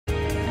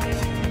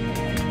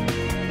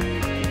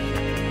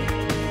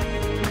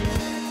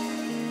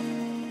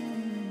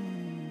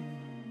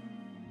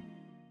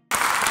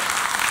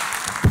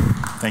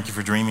Thank you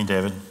for dreaming,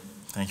 David.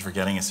 Thank you for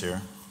getting us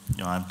here.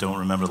 You know, I don't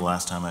remember the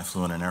last time I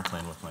flew in an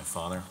airplane with my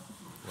father.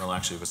 Well,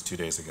 actually, it was 2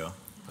 days ago.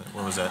 But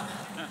what was that?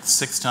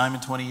 Sixth time in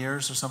 20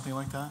 years or something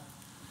like that?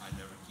 I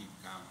never keep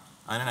count.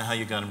 I don't know how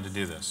you got him to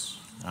do this.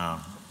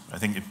 I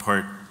think in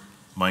part,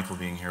 Michael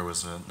being here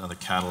was another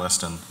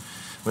catalyst, and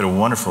we had a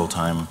wonderful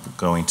time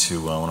going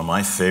to one of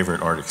my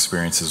favorite art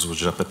experiences,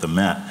 which was up at the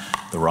Met,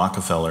 the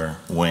Rockefeller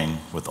wing,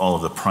 with all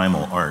of the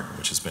primal art,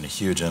 which has been a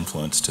huge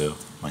influence to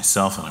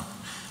myself and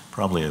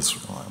probably as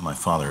my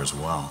father as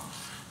well.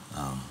 It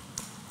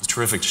was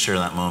terrific to share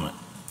that moment.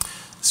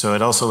 So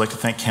I'd also like to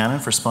thank Canon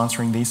for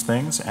sponsoring these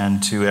things,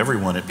 and to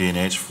everyone at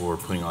B&H for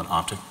putting on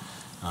Optic.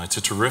 It's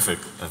a terrific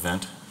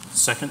event.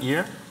 Second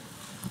year?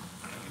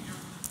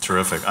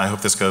 Terrific. I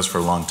hope this goes for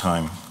a long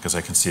time, because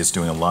I can see it's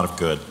doing a lot of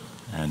good,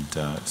 and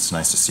it's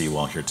nice to see you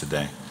all here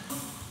today.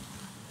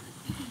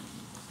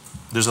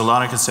 There's a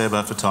lot I could say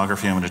about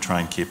photography. I'm going to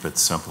try and keep it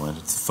simple and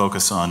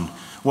focus on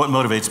what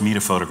motivates me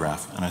to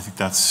photograph, and I think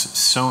that's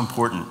so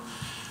important.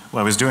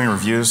 Well, I was doing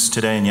reviews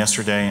today and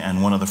yesterday,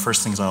 and one of the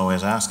first things I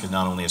always ask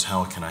not only is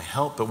how can I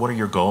help, but what are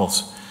your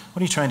goals?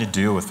 What are you trying to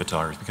do with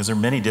photography? Because there are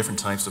many different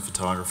types of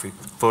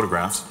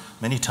photographs,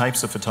 many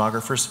types of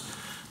photographers,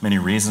 many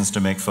reasons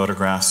to make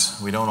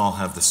photographs. We don't all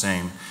have the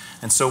same.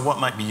 And so what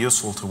might be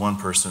useful to one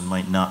person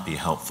might not be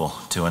helpful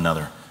to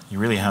another. You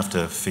really have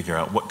to figure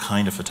out what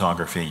kind of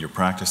photography you're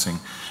practicing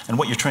and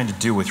what you're trying to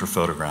do with your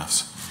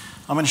photographs.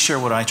 I'm going to share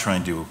what I try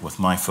and do with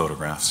my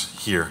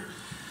photographs here.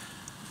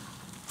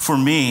 For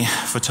me,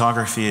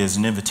 photography is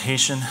an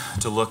invitation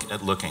to look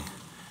at looking.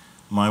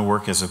 My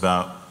work is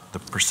about the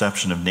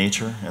perception of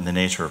nature and the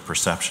nature of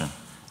perception.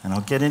 And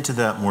I'll get into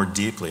that more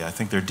deeply. I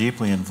think they're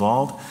deeply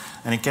involved,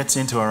 and it gets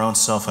into our own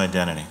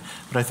self-identity.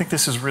 But I think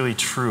this is really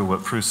true,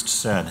 what Proust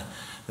said,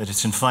 that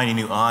it's in finding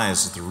new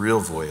eyes that the real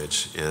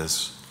voyage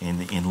is,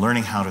 in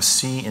learning how to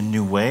see in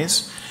new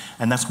ways.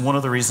 And that's one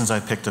of the reasons I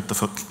picked up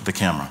the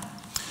camera.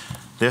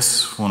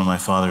 This, one of my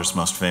father's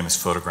most famous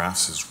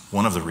photographs, is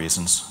one of the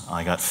reasons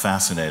I got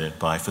fascinated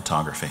by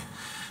photography.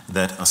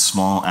 That a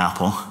small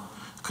apple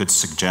could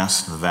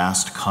suggest the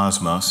vast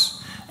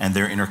cosmos and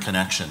their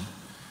interconnection.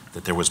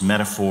 That there was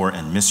metaphor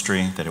and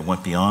mystery, that it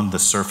went beyond the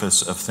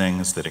surface of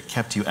things, that it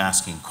kept you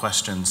asking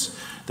questions,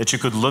 that you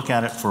could look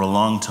at it for a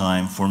long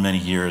time, for many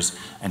years,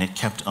 and it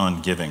kept on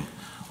giving.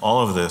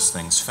 All of those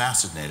things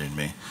fascinated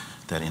me,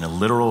 that in a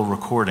literal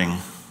recording,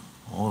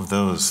 all of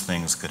those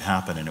things could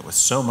happen, and it was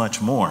so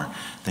much more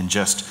than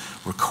just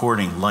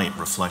recording light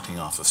reflecting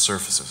off of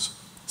surfaces.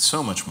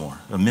 So much more,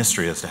 a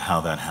mystery as to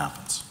how that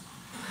happens.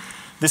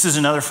 This is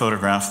another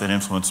photograph that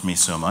influenced me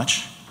so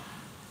much.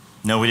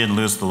 No, we didn't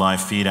lose the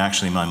live feed.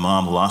 Actually, my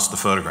mom lost the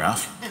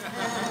photograph.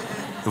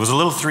 It was a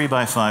little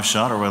 3x5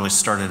 shot, or well, it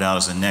started out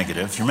as a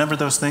negative. You remember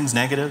those things,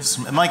 negatives?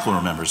 Michael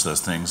remembers those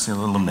things, the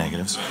little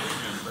negatives.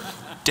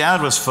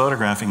 Dad was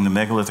photographing the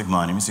megalithic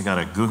monuments. He got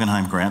a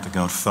Guggenheim grant to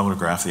go and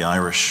photograph the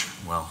Irish.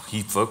 Well,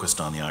 he focused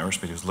on the Irish,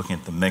 but he was looking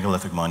at the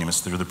megalithic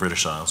monuments through the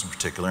British Isles in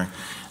particular.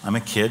 I'm a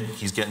kid.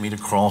 He's getting me to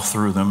crawl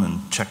through them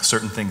and check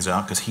certain things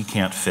out because he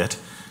can't fit.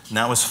 And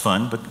that was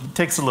fun, but it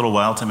takes a little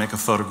while to make a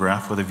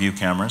photograph with a view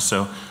camera,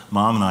 so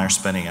Mom and I are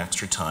spending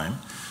extra time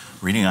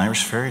reading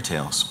Irish fairy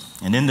tales.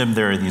 And in them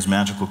there are these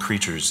magical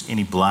creatures.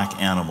 Any black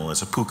animal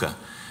is a puka.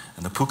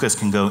 And the pukas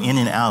can go in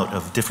and out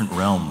of different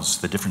realms,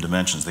 the different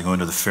dimensions. They go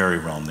into the fairy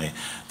realm.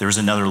 There's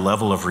another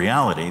level of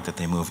reality that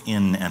they move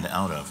in and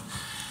out of.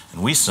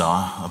 And we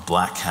saw a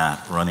black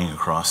cat running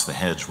across the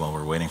hedge while we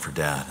were waiting for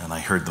Dad. And I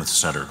heard the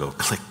shutter go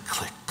click,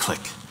 click,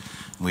 click.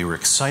 And we were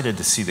excited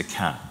to see the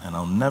cat. And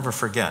I'll never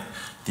forget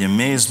the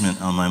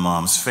amazement on my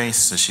mom's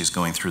face as she's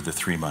going through the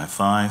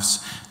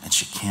 3x5s, and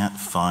she can't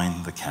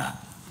find the cat.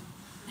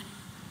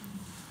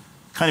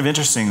 Kind of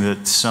interesting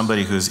that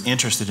somebody who's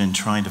interested in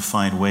trying to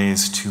find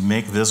ways to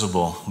make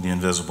visible the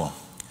invisible,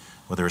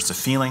 whether it's a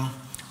feeling,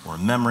 or a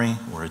memory,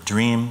 or a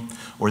dream,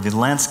 or the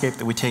landscape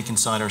that we take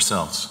inside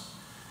ourselves,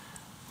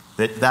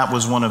 that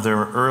was one of their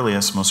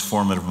earliest, most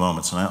formative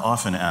moments. And I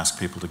often ask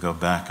people to go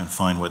back and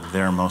find what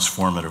their most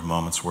formative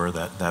moments were,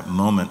 that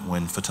moment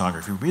when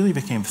photography really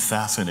became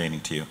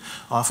fascinating to you.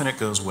 Often it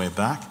goes way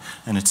back,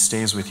 and it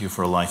stays with you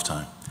for a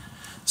lifetime.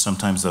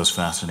 Sometimes those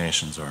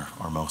fascinations are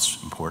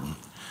most important.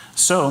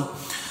 So,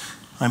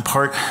 I'm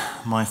part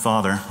my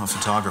father, a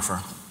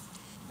photographer,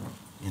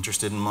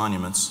 interested in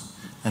monuments,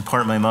 and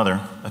part my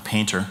mother, a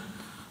painter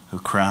who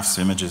crafts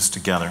images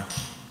together,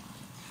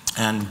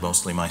 and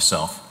mostly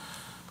myself,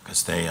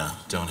 because they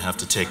don't have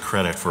to take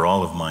credit for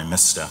all of my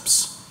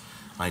missteps.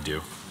 I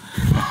do.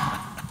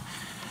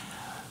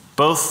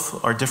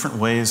 Both are different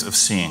ways of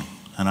seeing.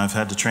 And I've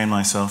had to train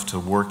myself to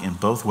work in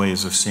both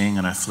ways of seeing,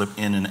 and I flip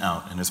in and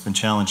out. And it's been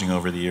challenging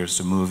over the years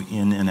to move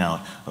in and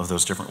out of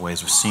those different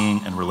ways of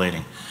seeing and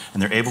relating.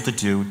 And they're able to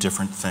do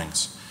different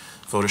things.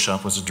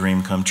 Photoshop was a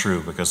dream come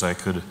true because I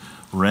could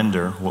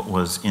render what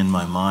was in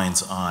my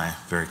mind's eye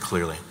very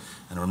clearly.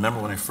 And I remember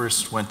when I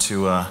first went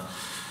to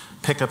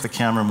pick up the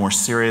camera more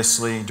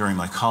seriously during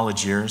my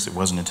college years. It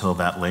wasn't until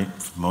that late.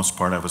 For the most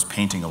part, I was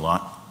painting a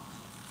lot.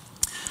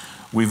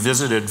 We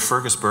visited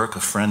Fergus Burke, a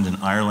friend in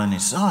Ireland. He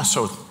said, "Oh,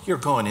 so you're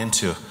going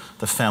into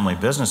the family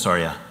business, are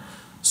you?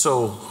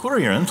 So who are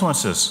your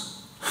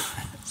influences?"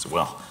 I said,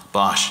 "Well,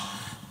 Bosch,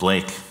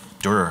 Blake,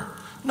 Dürer."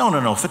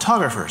 No,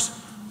 photographers."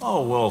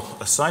 "Oh, well,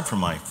 aside from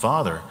my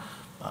father,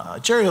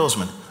 Jerry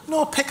Osman."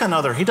 "No, pick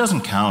another, he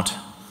doesn't count."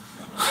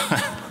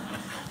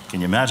 Can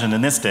you imagine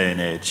in this day and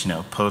age,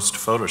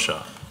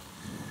 post-Photoshop?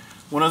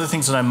 One of the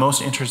things that I'm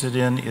most interested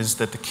in is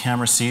that the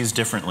camera sees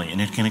differently, and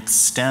it can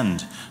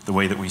extend the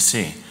way that we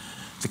see.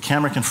 The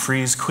camera can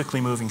freeze quickly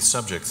moving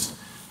subjects,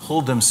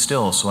 hold them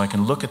still so I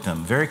can look at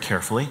them very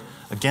carefully,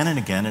 again and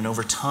again, and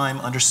over time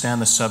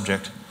understand the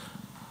subject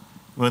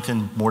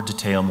within more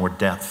detail, more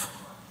depth.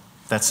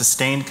 That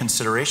sustained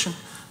consideration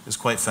is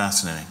quite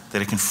fascinating,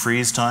 that it can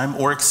freeze time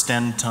or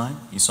extend time.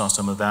 You saw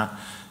some of that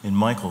in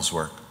Michael's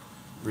work.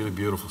 Really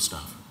beautiful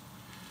stuff.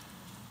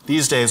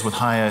 These days with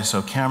high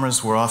ISO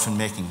cameras, we're often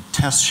making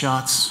test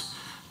shots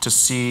to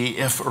see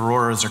if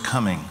auroras are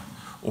coming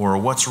or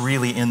what's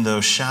really in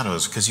those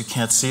shadows, because you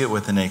can't see it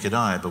with the naked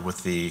eye, but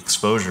with the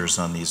exposures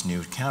on these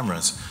new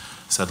cameras,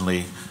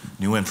 suddenly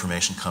new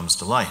information comes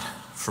to light,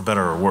 for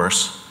better or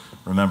worse.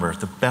 Remember,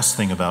 the best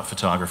thing about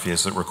photography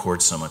is that it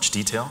records so much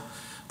detail.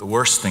 The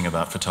worst thing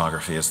about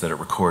photography is that it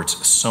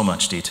records so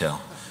much detail.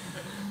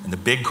 And the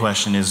big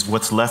question is,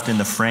 what's left in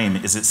the frame?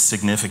 Is it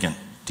significant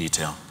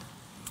detail?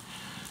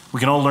 We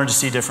can all learn to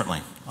see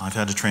differently. I've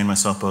had to train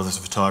myself both as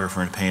a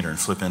photographer and a painter and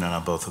flip in and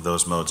out both of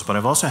those modes, but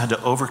I've also had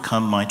to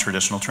overcome my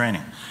traditional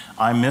training.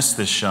 I missed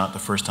this shot the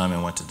first time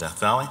I went to Death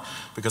Valley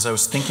because I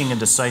was thinking in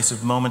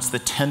decisive moments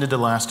that tended to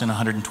last in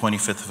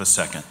 125th of a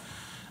second.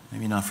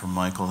 Maybe not for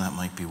Michael, that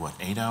might be what,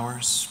 8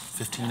 hours,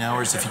 15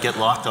 hours if you get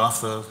locked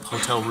off the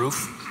hotel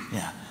roof?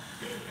 Yeah.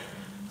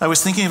 I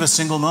was thinking of a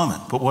single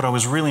moment, but what I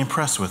was really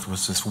impressed with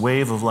was this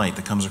wave of light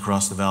that comes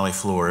across the valley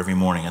floor every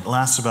morning. It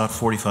lasts about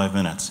 45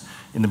 minutes.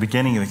 In the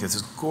beginning, it's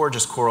this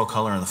gorgeous coral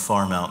color in the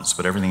far mountains,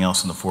 but everything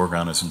else in the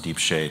foreground is in deep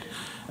shade.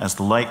 As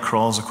the light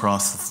crawls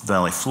across the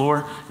valley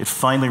floor, it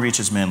finally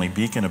reaches Manly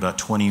Beacon about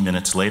 20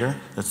 minutes later.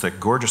 That's that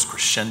gorgeous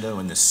crescendo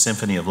in this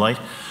symphony of light,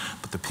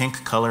 but the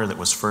pink color that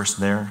was first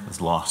there is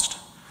lost.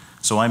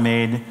 So I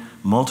made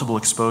multiple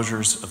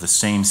exposures of the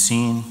same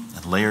scene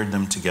and layered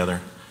them together.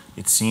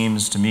 It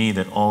seems to me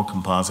that all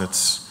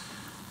composites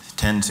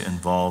tend to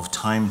involve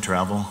time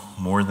travel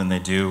more than they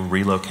do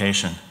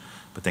relocation.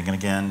 But then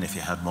again, if you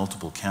had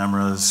multiple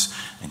cameras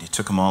and you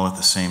took them all at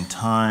the same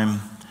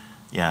time,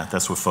 yeah,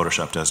 that's what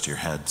Photoshop does to your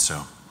head,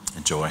 so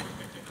enjoy.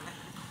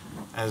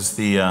 As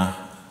the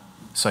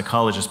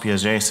psychologist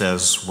Piaget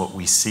says, what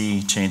we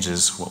see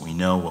changes what we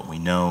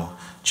know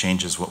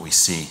changes what we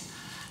see.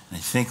 And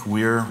I think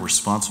we're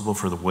responsible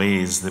for the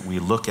ways that we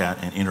look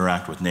at and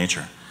interact with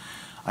nature.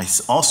 I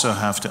also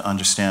have to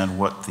understand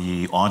what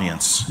the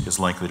audience is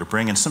likely to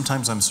bring, and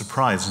sometimes I'm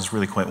surprised, and it's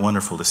really quite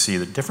wonderful to see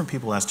that different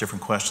people ask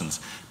different questions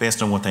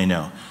based on what they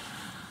know.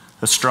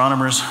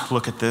 Astronomers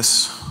look at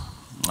this.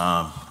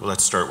 Well,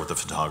 let's start with the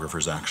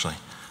photographers, actually.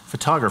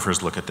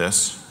 Photographers look at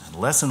this,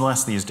 and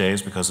less these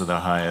days because of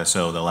the high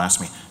ISO. They'll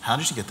ask me, how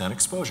did you get that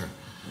exposure?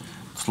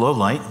 It's low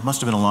light, must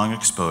have been a long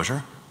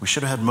exposure. We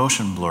should have had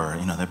motion blur,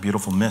 that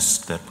beautiful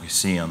mist that we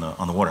see on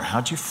the water.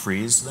 How'd you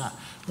freeze that?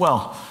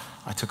 Well,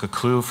 I took a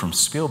clue from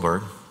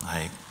Spielberg.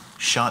 I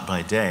shot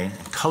by day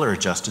and color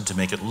adjusted to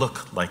make it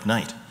look like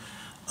night.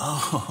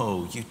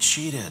 Oh, you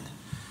cheated.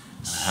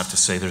 And I have to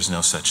say there's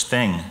no such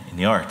thing in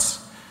the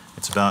arts.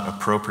 It's about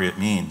appropriate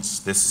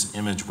means. This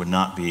image would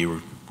not be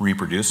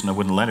reproduced, and I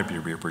wouldn't let it be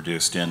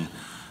reproduced in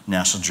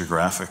National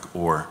Geographic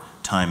or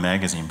Time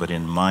magazine, but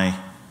in my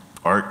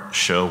art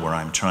show where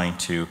I'm trying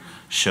to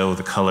show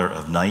the color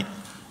of night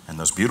and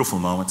those beautiful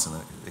moments and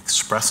the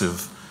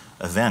expressive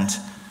event,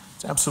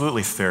 it's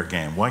absolutely fair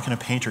game. Why can a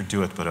painter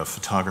do it but a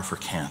photographer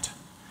can't?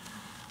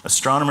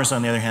 Astronomers,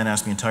 on the other hand,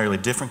 ask me entirely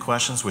different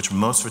questions, which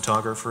most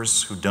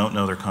photographers who don't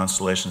know their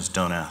constellations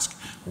don't ask.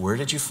 Where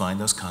did you find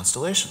those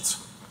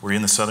constellations? Were you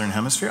in the southern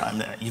hemisphere?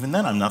 Even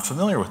then, I'm not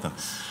familiar with them.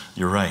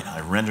 You're right, I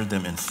rendered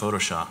them in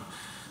Photoshop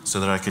so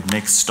that I could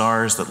make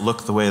stars that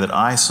look the way that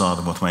I saw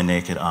them with my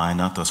naked eye,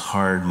 not those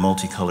hard,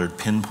 multicolored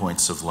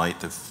pinpoints of light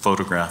that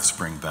photographs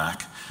bring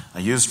back. I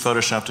used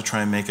Photoshop to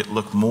try and make it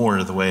look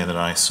more the way that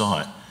I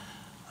saw it.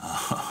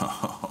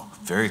 Oh,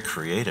 very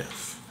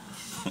creative.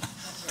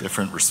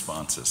 Different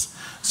responses.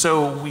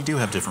 So we do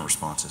have different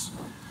responses.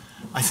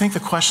 I think the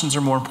questions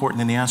are more important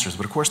than the answers,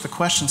 but of course the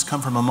questions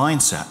come from a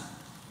mindset.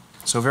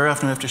 So very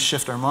often we have to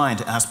shift our mind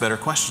to ask better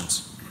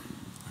questions.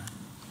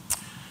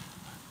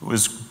 I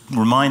was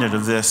reminded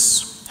of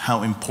this,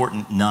 how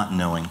important not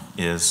knowing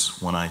is,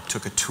 when I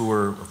took a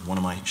tour of one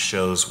of my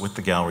shows with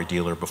the gallery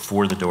dealer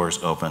before the doors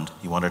opened.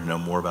 He wanted to know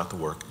more about the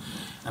work.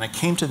 And I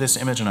came to this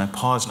image and I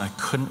paused and I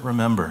couldn't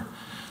remember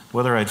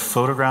whether I'd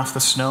photographed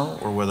the snow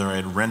or whether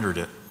I'd rendered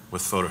it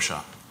with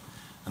Photoshop.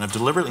 And I've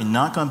deliberately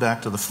not gone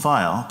back to the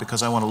file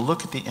because I want to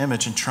look at the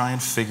image and try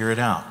and figure it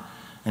out.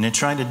 And in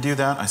trying to do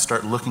that, I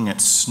start looking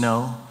at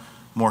snow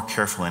more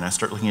carefully, and I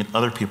start looking at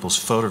other people's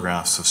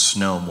photographs of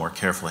snow more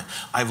carefully.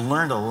 I've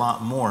learned a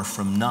lot more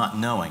from not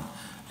knowing,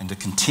 and to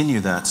continue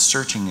that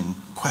searching and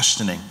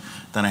questioning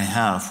than I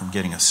have from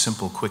getting a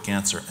simple, quick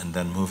answer and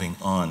then moving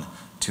on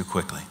too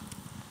quickly.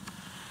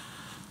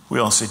 We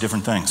all see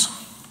different things.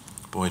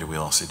 Boy, do we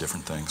all see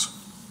different things.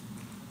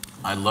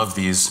 I love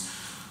these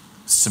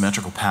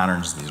symmetrical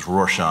patterns, these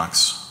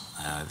Rorschachs.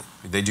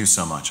 They do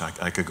so much.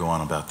 I could go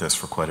on about this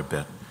for quite a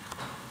bit.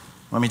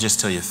 Let me just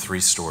tell you 3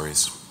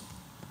 stories.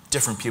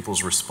 Different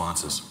people's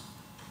responses.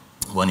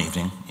 One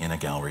evening in a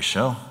gallery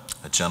show,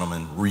 a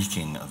gentleman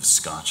reeking of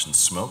scotch and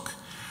smoke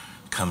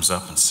comes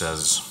up and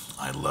says,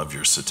 "I love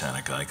your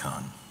satanic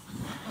icon."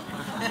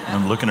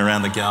 I'm looking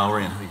around the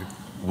gallery and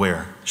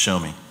where? Show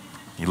me.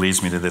 He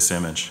leads me to this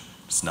image.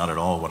 It's not at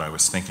all what I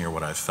was thinking or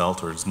what I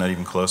felt, or it's not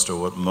even close to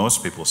what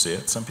most people see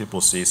it. Some people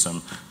see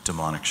some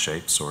demonic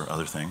shapes or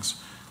other things.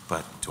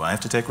 But do I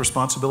have to take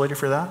responsibility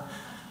for that?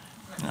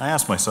 I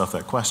ask myself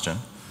that question.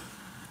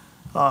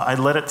 I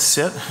let it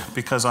sit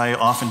because I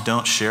often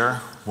don't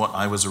share what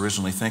I was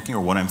originally thinking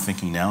or what I'm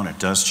thinking now, and it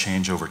does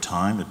change over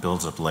time. It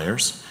builds up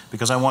layers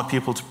because I want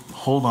people to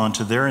hold on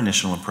to their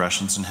initial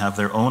impressions and have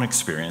their own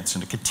experience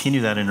and to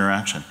continue that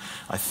interaction.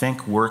 I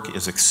think work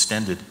is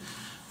extended,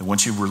 and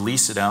once you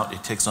release it out,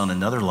 it takes on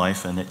another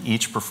life, and at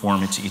each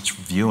performance, each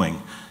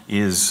viewing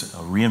is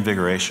a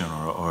reinvigoration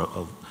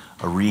or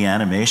a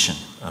reanimation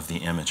of the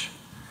image.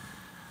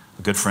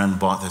 A good friend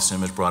bought this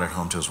image, brought it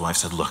home to his wife,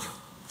 said, "Look,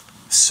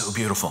 it's so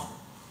beautiful.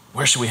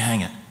 Where should we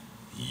hang it?"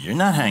 "You're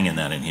not hanging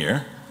that in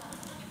here."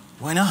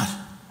 "Why not?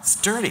 It's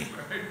dirty.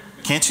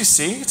 Can't you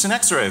see? It's an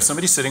X-ray of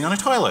somebody sitting on a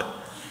toilet."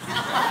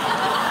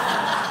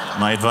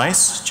 My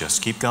advice,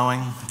 just keep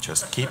going,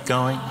 just keep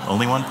going.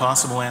 Only one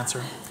possible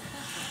answer.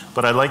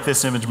 But I like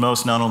this image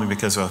most not only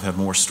because I've had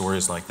more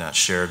stories like that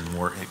shared and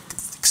more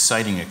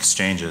exciting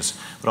exchanges,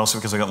 but also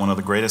because I got one of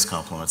the greatest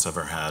compliments I've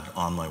ever had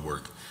on my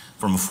work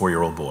from a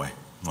 4-year-old boy.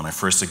 When I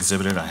first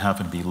exhibited, I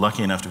happened to be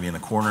lucky enough to be in the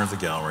corner of the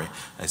gallery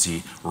as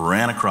he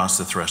ran across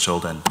the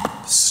threshold and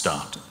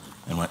stopped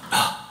and went,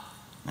 "Ah."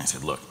 And I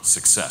said, "Look,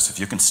 success. If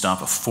you can stop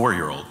a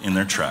 4-year-old in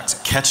their tracks,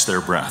 catch their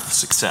breath,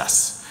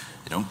 success.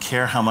 I don't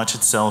care how much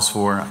it sells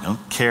for. I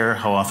don't care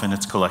how often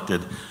it's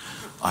collected.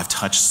 I've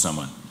touched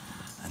someone."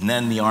 And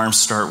then the arms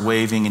start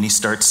waving and he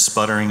starts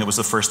sputtering. It was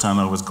the first time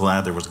I was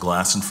glad there was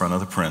glass in front of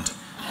the print.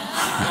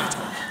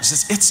 He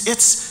says,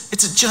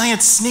 it's a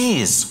giant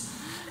sneeze.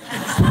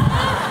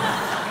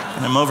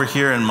 And I'm over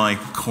here in my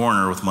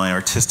corner with my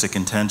artistic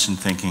intention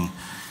thinking,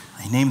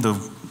 I named the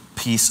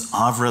piece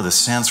Avra, the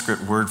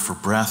Sanskrit word for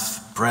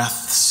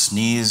breath,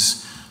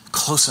 sneeze,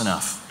 close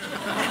enough.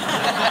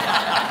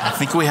 I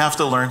think we have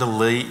to learn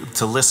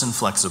to listen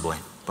flexibly,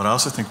 but I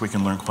also think we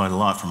can learn quite a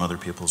lot from other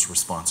people's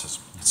responses.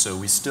 So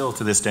we still,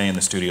 to this day in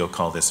the studio,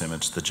 call this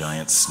image the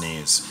giant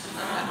sneeze.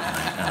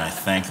 And I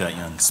thank that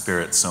young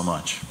spirit so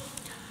much.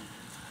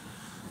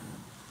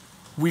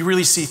 We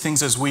really see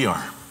things as we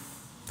are.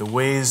 The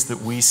ways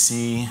that we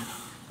see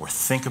or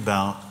think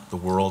about the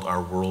world,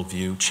 our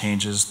worldview,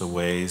 changes the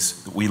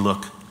ways that we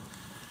look.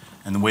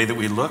 And the way that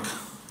we look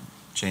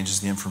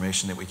changes the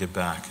information that we get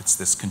back. It's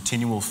this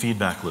continual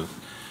feedback loop.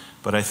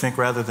 But I think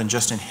rather than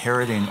just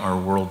inheriting our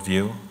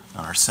worldview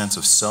and our sense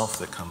of self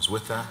that comes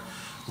with that,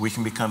 we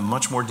can become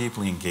much more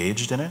deeply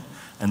engaged in it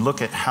and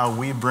look at how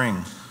we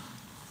bring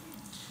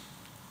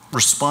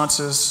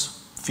responses,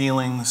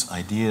 feelings,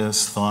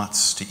 ideas,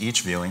 thoughts to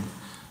each viewing,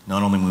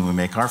 not only when we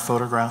make our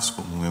photographs,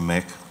 but when we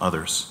make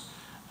others.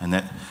 And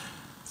that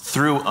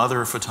through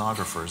other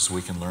photographers,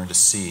 we can learn to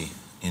see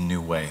in new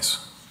ways.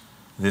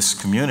 This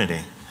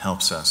community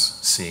helps us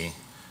see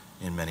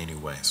in many new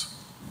ways.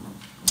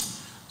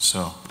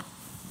 So,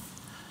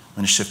 I'm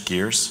going to shift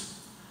gears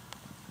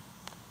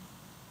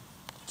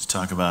to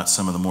talk about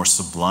some of the more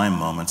sublime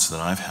moments that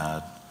I've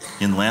had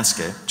in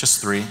landscape, just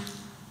 3,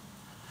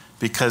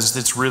 because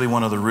it's really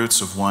one of the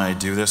roots of why I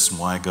do this and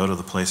why I go to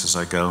the places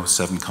I go,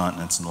 7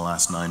 continents in the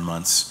last 9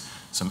 months,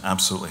 some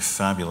absolutely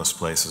fabulous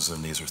places,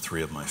 and these are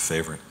 3 of my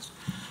favorites.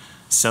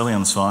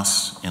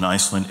 Seljalandsfoss in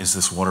Iceland is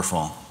this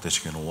waterfall that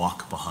you can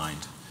walk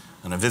behind.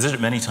 And I visited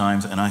many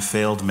times, and I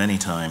failed many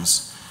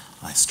times.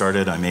 I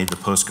made the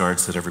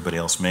postcards that everybody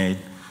else made,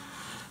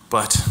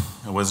 but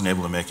I wasn't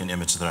able to make an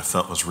image that I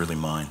felt was really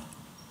mine.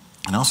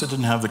 And I also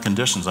didn't have the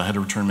conditions. I had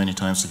to return many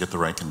times to get the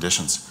right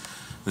conditions.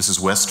 This is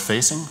west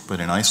facing, but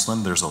in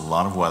Iceland there's a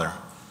lot of weather.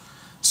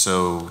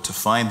 So to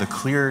find the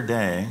clear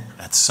day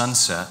at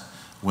sunset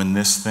when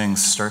this thing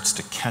starts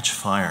to catch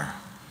fire,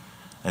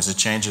 as it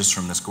changes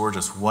from this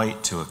gorgeous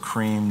white to a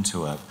cream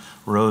to a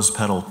rose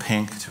petal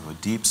pink to a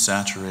deep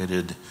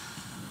saturated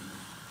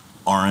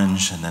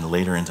orange, and then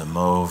later into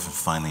mauve, and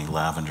finally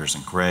lavenders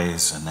and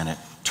grays, and then it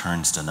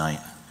turns to night.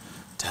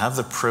 To have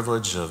the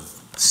privilege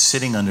of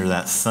sitting under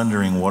that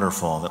thundering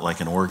waterfall that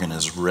like an organ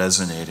is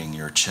resonating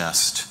your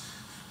chest,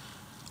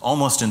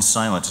 almost in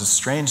silence. It's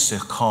strange to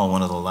call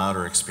one of the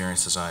louder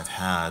experiences I've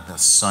had a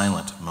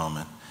silent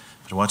moment.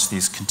 But to watch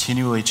these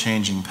continually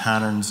changing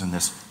patterns and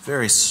this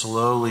very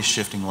slowly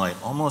shifting light,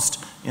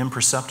 almost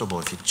imperceptible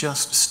if you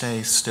just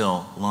stay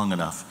still long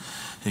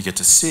enough, you get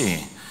to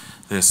see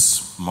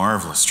this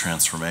marvelous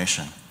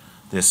transformation,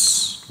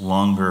 this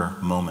longer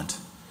moment.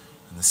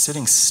 And the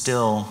sitting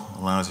still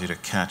allows you to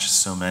catch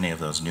so many of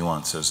those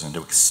nuances and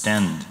to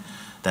extend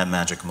that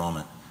magic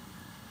moment.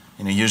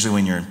 You know, usually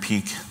when you're in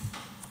peak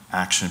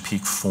action,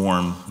 peak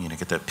form, you know,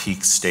 get that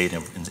peak state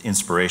of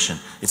inspiration,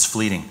 it's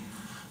fleeting.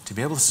 To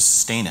be able to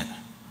sustain it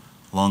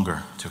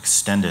longer, to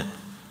extend it,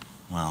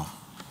 well,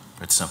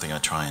 it's something I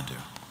try and do.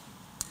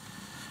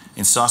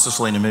 In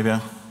Sossusvlei,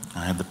 Namibia,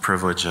 I had the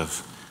privilege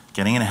of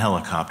getting in a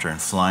helicopter and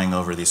flying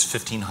over these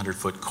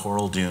 1,500-foot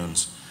coral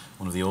dunes,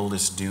 one of the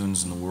oldest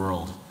dunes in the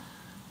world,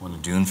 one of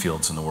the dune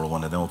fields in the world,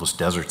 one of the oldest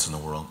deserts in the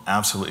world.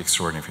 Absolutely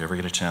extraordinary. If you ever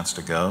get a chance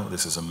to go,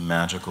 this is a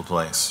magical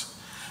place.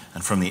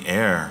 And from the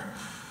air,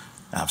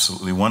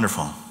 absolutely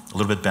wonderful. A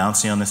little bit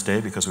bouncy on this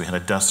day because we had a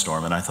dust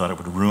storm, and I thought it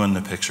would ruin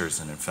the pictures,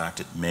 and in fact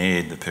it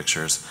made the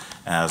pictures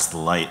as the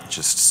light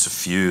just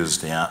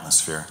suffused the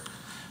atmosphere.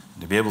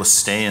 And to be able to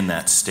stay in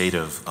that state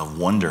of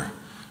wonder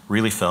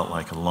really felt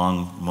like a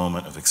long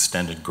moment of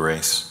extended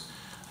grace.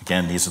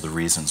 Again, these are the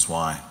reasons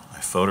why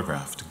I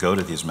photograph, to go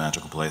to these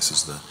magical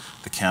places.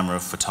 The camera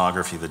of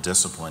photography, the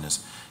discipline,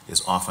 is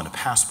often a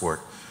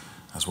passport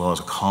as well as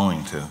a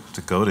calling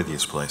to go to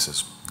these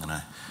places. And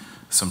I,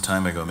 some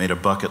time ago, made a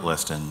bucket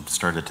list and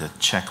started to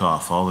check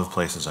off all the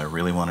places I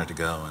really wanted to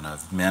go, and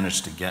I've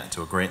managed to get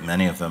to a great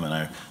many of them, and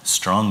I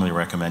strongly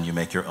recommend you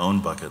make your own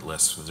bucket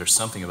list, because there's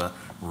something about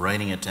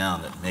writing it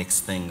down that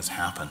makes things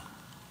happen.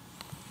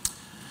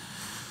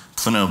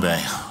 Plano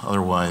Bay,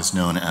 otherwise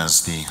known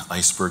as the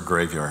Iceberg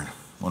Graveyard,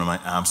 one of my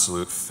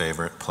absolute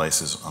favorite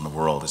places on the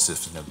world. It's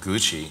if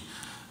Noguchi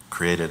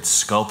created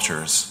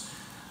sculptures,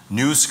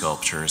 new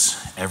sculptures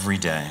every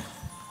day,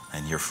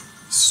 and you're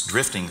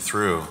drifting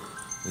through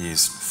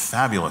these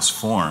fabulous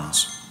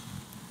forms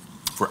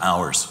for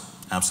hours.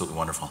 Absolutely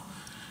wonderful.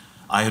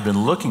 I had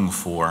been looking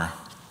for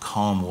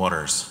calm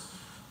waters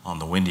on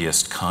the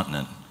windiest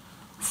continent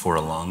for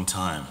a long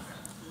time.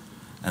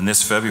 And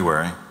this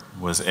February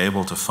was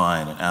able to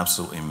find an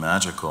absolutely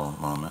magical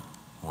moment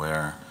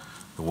where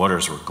the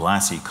waters were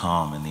glassy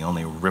calm and the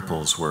only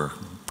ripples were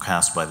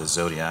cast by the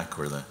zodiac,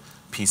 or the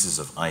pieces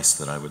of ice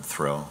that I would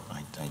throw.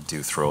 I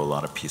do throw a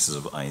lot of pieces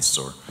of ice,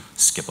 or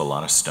skip a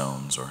lot of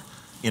stones, or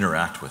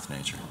interact with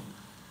nature.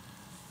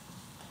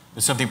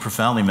 It's something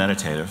profoundly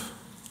meditative,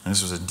 and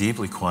this was a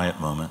deeply quiet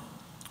moment.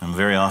 And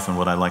very often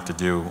what I like to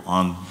do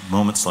on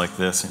moments like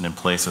this and in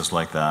places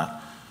like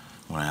that,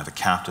 when I have a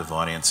captive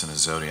audience and a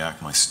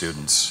zodiac, my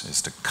students,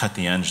 is to cut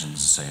the engines and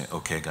say,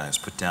 okay guys,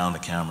 put down the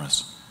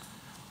cameras.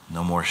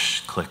 No more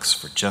clicks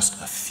for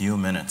just a few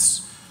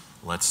minutes.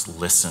 Let's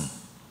listen.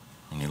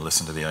 And you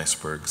listen to the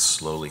iceberg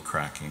slowly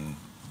cracking.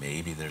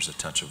 Maybe there's a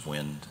touch of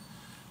wind.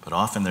 But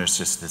often there's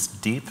just this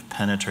deep,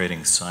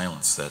 penetrating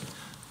silence that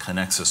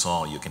connects us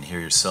all. You can hear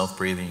yourself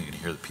breathing, you can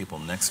hear the people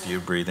next to you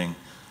breathing,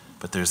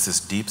 but there's this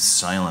deep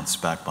silence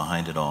back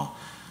behind it all.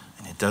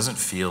 And it doesn't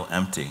feel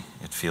empty,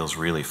 it feels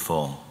really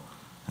full.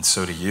 And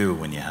so do you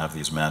when you have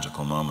these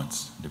magical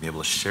moments. To be able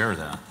to share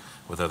that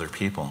with other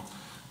people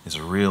is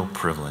a real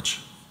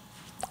privilege.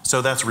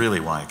 So that's really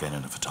why I get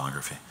into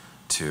photography,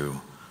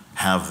 to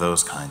have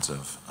those kinds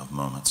of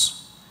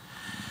moments.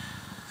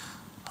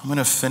 I'm going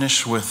to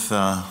finish with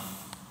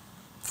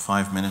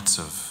 5 minutes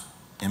of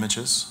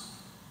images,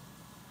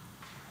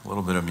 a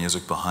little bit of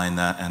music behind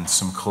that, and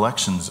some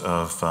collections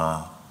of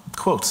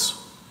quotes.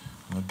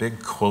 I'm a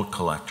big quote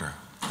collector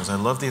because I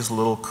love these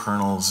little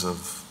kernels of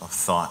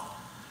thought.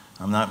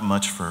 I'm not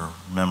much for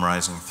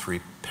memorizing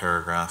 3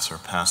 paragraphs or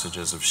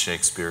passages of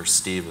Shakespeare.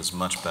 Steve is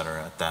much better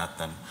at that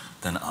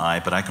than I,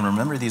 but I can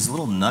remember these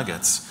little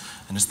nuggets,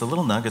 and it's the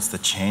little nuggets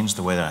that change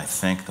the way that I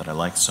think, that I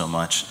like so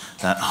much,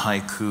 that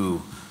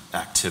haiku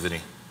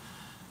activity.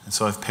 And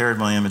so I've paired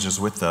my images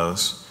with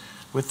those,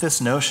 with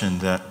this notion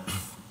that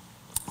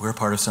we're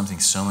part of something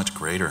so much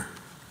greater,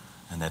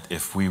 and that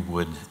if we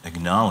would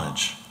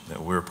acknowledge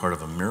that we're part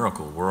of a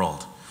miracle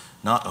world,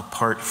 not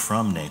apart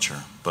from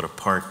nature, but a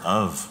part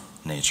of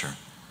nature,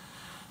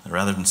 that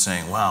rather than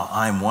saying, wow,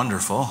 I'm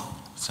wonderful,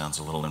 sounds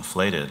a little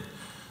inflated,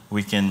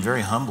 we can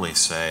very humbly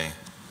say,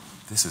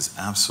 this is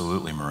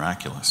absolutely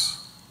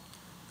miraculous,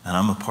 and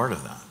I'm a part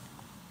of that.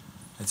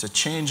 It's a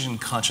change in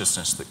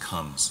consciousness that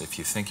comes if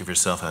you think of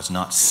yourself as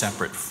not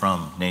separate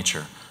from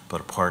nature, but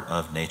a part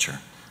of nature.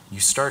 You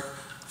start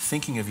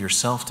thinking of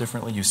yourself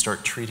differently, you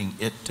start treating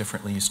it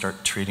differently, you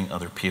start treating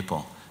other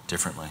people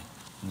differently.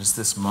 And it's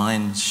this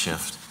mind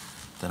shift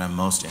that I'm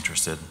most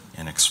interested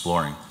in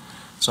exploring.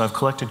 So I've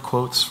collected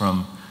quotes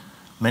from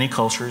many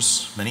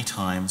cultures, many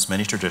times,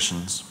 many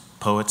traditions,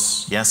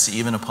 poets, yes,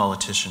 even a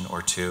politician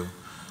or two,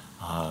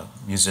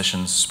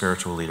 musicians,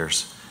 spiritual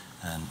leaders,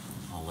 and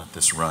I'll let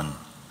this run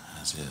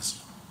as is.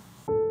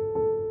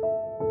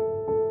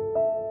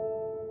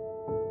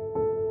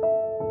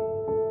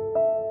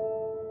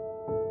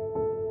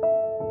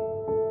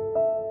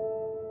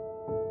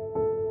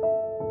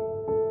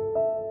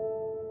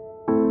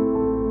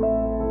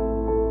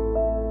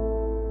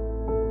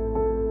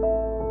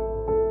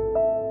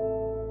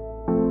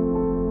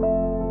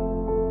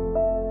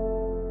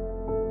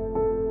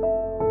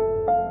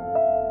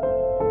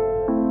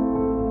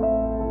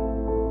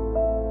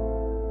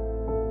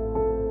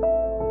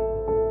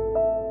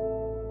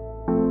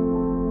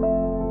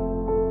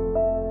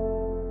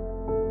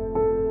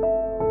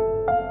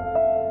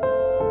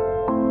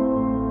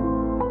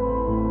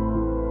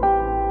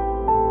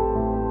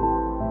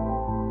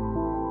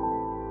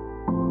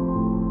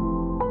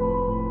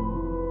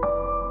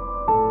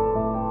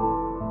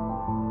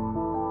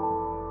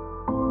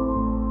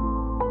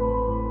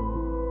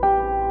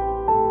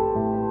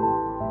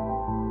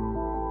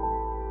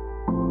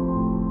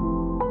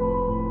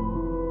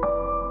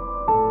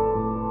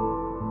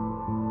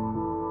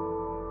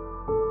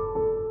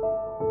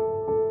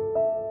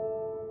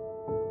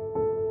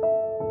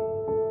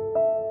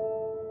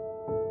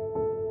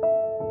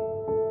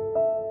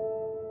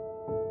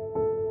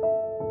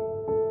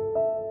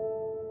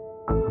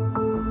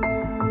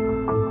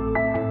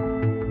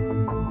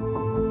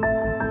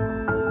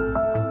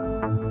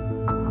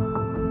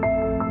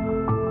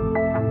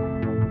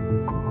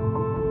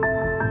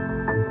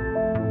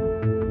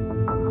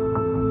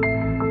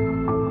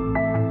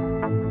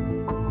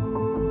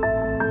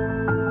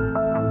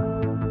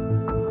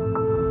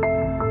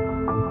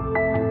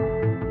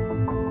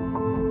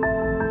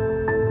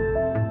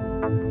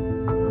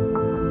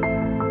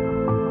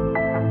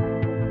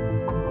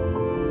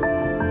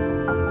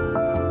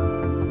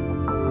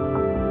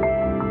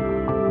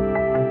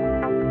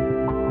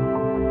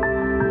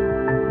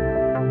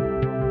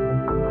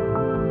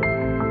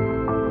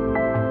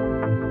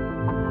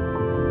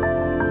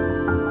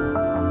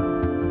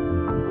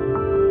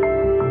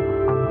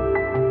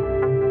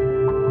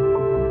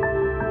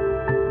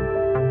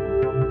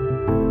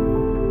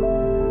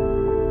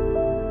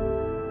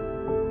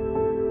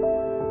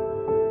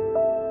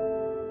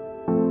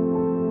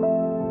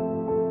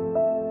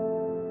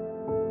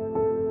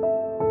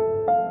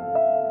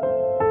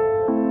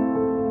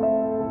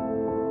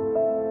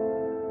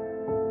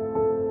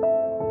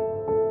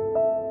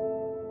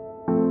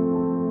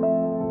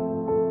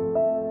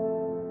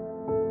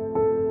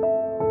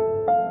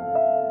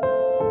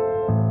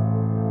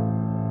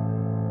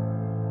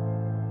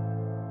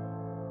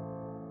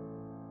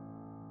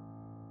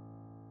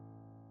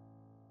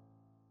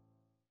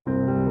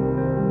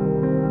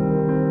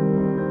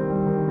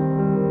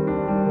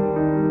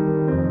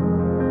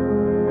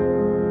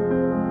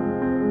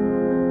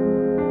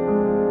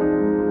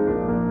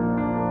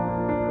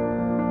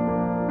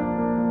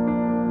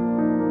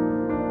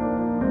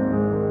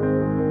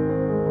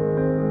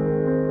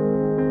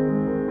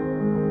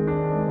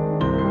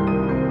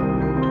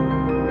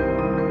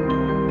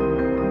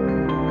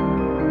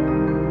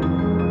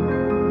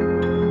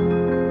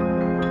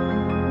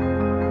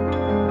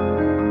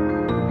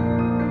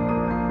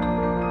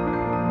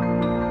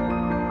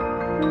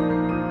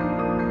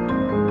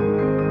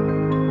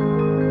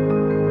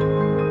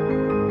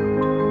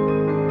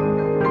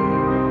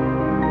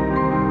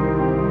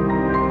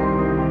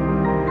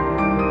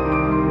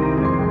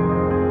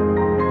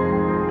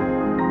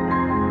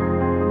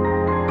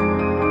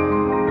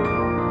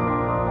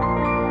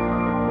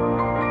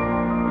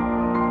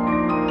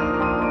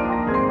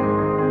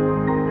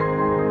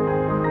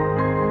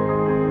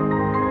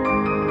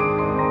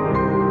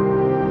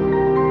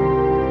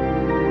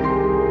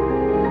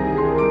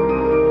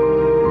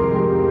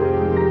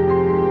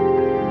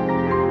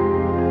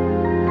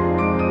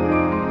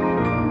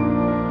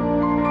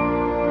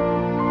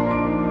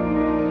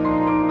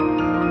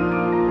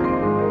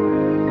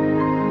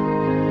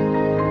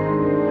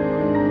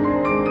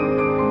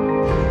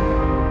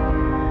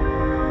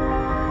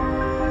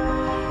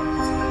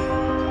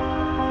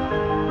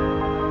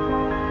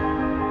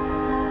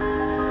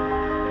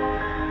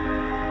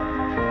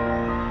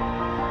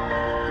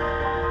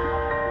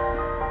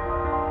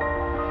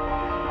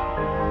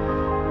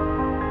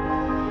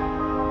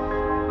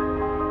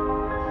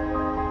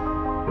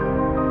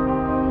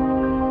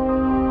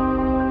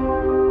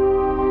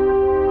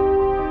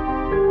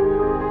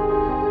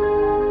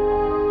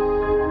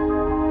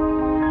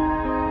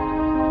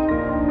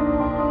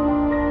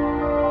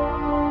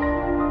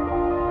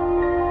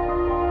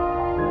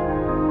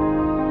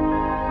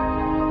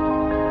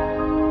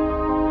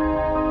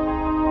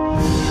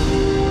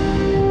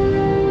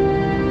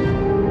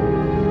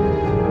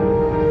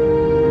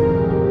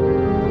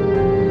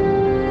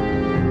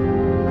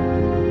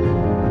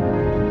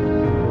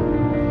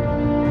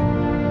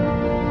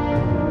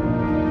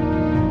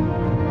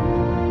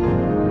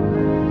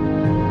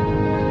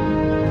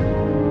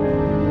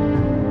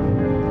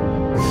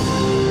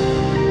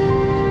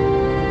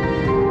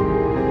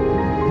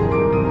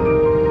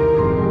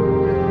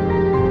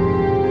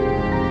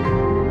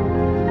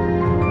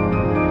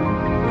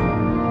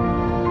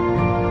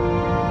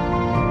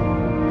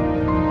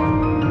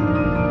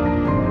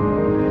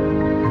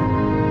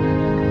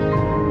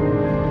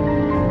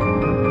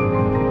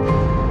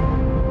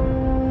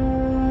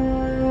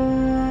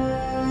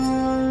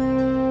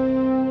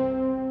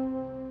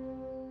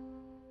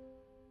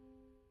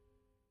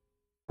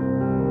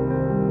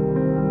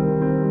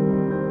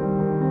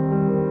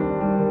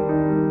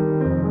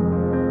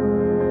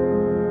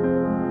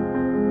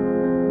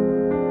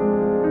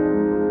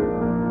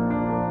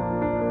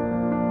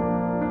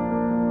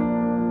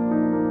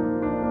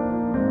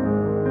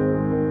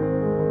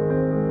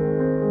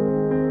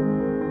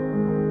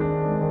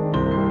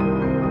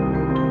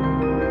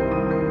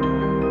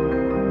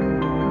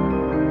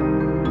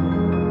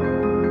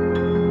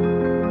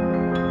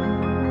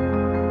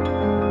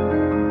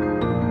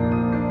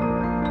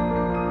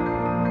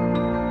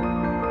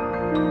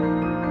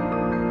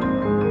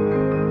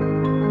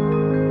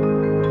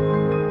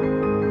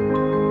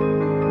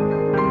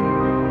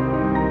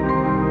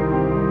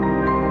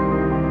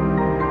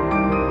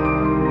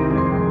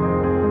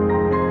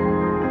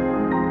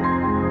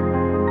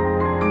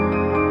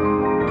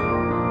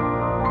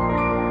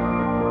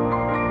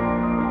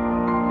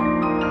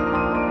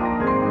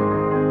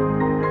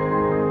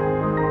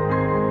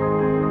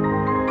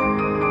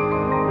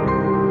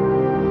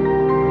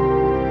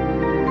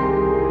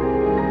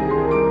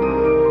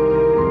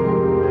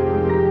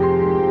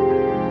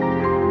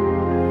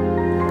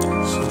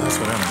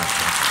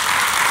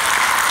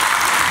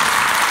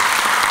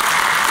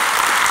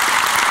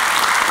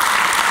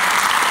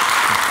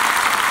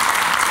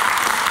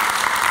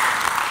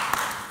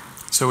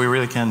 So we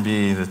really can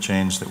be the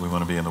change that we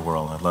want to be in the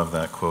world. I love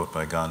that quote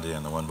by Gandhi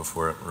and the one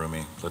before it,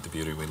 Rumi, let the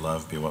beauty we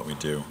love be what we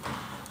do.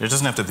 It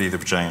doesn't have to be the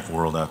giant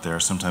world out there.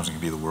 Sometimes it can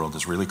be the world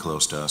that's really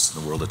close to us, the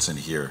world that's in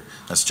here.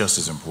 That's just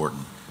as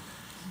important.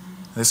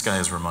 This guy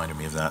has reminded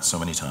me of that so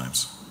many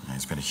times.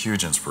 He's been a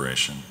huge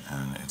inspiration,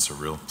 and it's a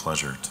real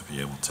pleasure to be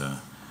able to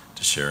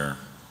share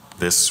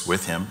this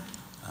with him.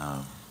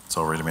 It's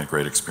already been a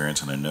great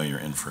experience, and I know you're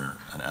in for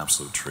an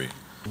absolute treat.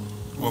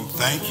 Well,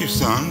 thank you,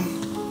 son,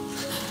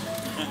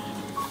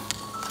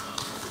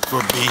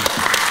 for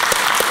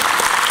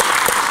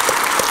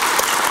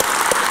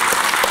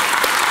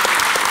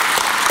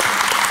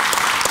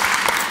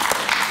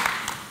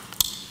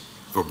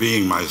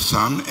being my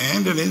son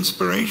and an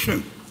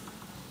inspiration.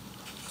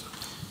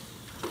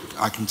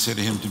 I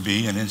consider him to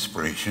be an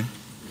inspiration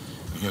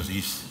because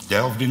he's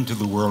delved into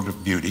the world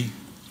of beauty,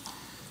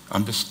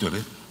 understood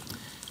it,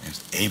 and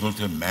is able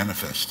to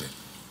manifest it.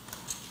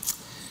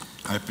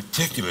 I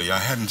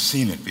hadn't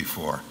seen it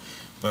before,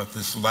 but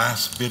this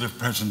last bit of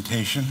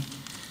presentation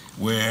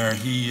where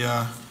he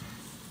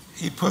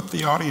put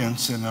the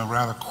audience in a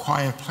rather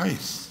quiet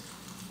place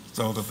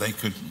so that they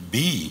could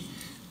be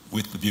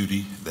with the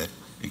beauty that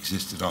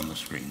existed on the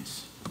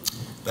screens.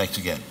 Thanks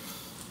again.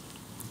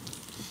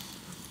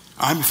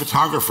 I'm a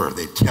photographer,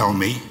 they tell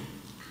me.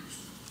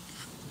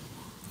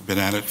 Been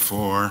at it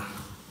for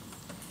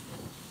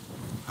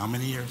how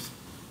many years?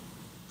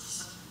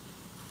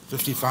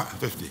 55,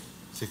 50,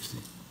 60.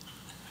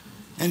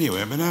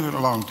 Anyway, I've been at it a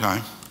long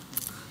time.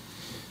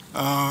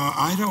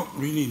 I don't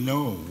really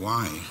know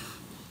why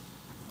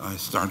I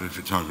started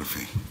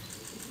photography.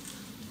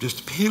 It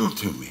just appealed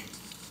to me.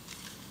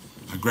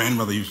 My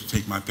grandmother used to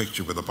take my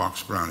picture with a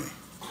box brownie.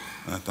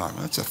 And I thought,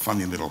 well, that's a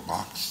funny little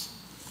box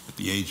at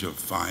the age of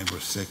 5 or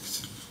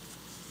 6.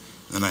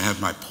 Then I had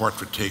my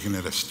portrait taken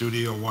at a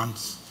studio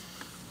once.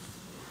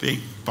 Big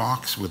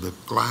box with a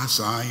glass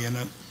eye in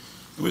it.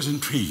 It was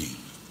intriguing.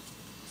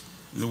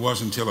 It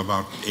wasn't until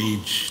about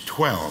age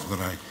 12 that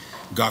I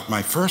got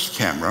my first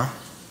camera.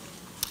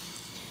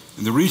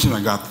 And the reason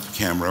I got the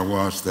camera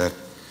was that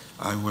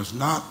I was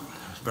not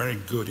very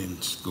good in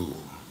school.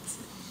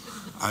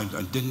 I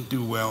didn't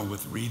do well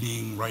with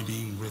reading,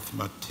 writing,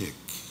 arithmetic.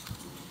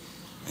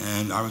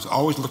 And I was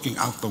always looking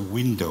out the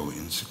window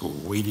in school,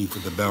 waiting for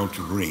the bell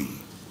to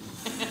ring.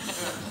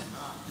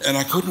 And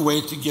I couldn't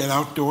wait to get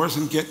outdoors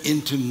and get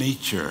into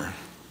nature.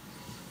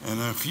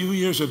 And a few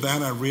years of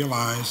that, I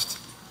realized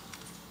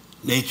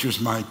nature's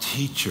my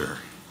teacher.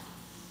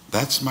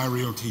 That's my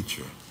real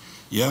teacher.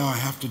 Yeah, I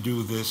have to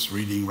do this,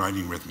 reading,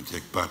 writing,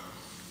 arithmetic, but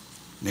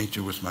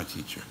nature was my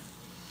teacher.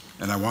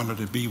 And I wanted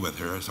to be with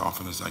her as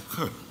often as I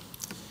could.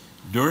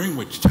 During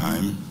which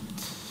time,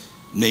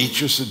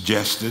 nature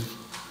suggested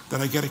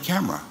that I get a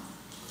camera.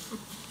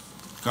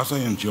 Because I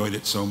enjoyed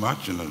it so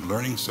much and I'm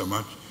learning so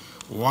much,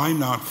 why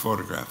not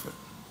photograph it?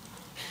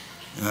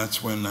 And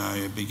that's when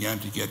I began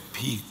to get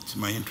piqued,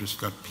 my interest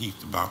got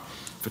piqued about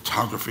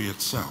photography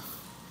itself,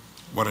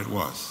 what it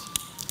was.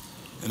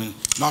 And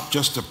not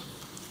just a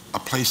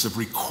place of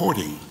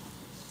recording,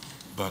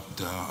 but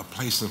a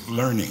place of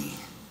learning.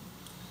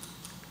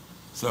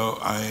 So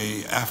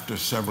I, after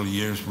several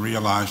years,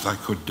 realized I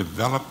could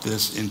develop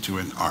this into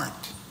an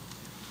art.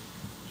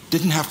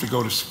 Didn't have to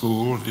go to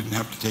school, didn't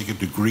have to take a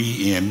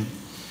degree in.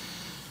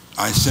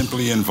 I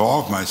simply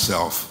involved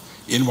myself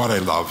in what I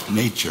love,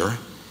 nature,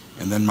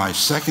 and then my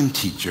second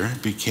teacher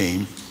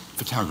became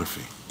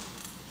photography.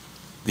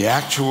 The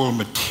actual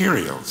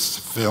materials,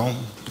 film,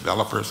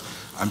 developers,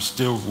 I'm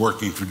still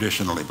working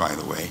traditionally, by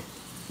the way.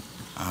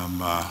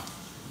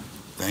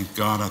 Thank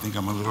God, I think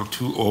I'm a little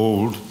too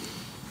old,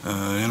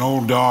 an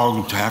old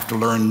dog to have to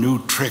learn new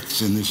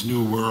tricks in this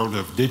new world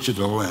of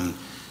digital and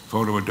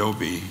photo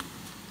Adobe.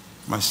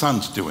 My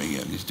son's doing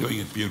it, he's doing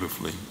it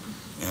beautifully,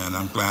 and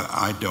I'm glad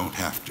I don't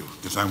have to,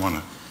 because I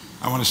want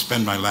to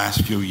spend my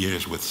last few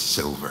years with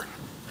silver.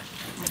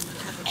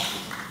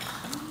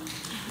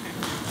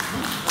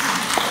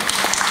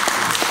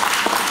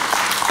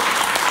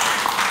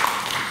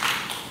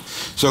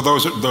 So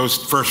those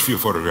first few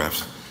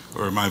photographs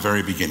were my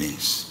very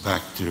beginnings,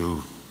 back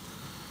to,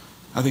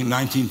 I think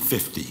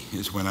 1950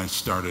 is when I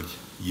started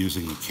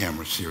using the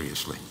camera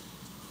seriously.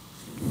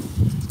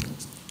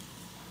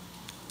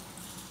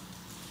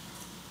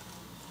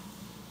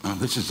 Now,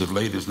 this is as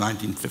late as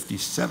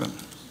 1957.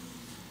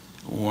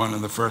 One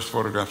of the first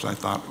photographs I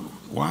thought,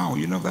 wow,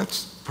 you know,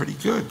 that's pretty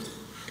good.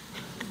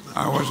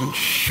 I wasn't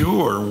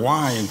sure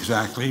why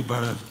exactly,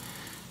 but it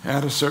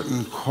had a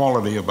certain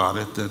quality about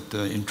it that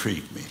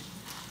intrigued me.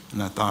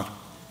 And I thought,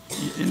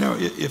 you know,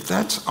 if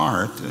that's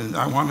art,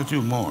 I want to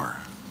do more.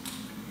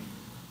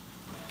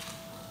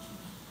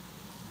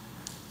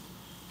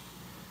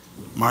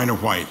 Minor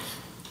White,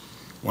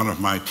 one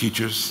of my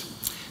teachers.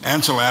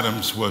 Ansel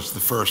Adams was the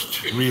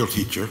first real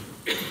teacher.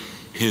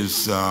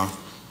 His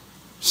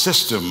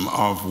system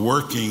of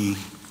working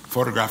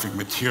photographic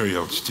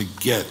materials to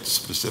get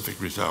specific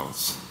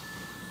results,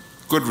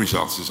 good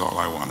results is all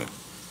I wanted.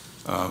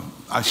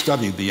 I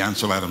studied the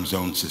Ansel Adams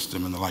zone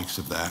system and the likes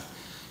of that.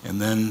 And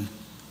then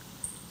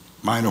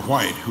Minor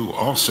White, who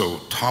also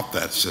taught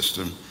that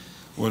system,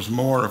 was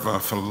more of a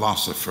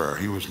philosopher.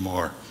 He was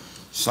more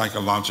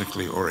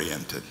psychologically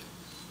oriented.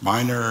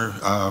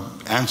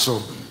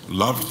 Ansel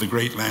loved the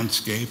great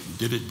landscape,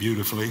 did it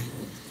beautifully.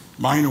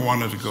 Minor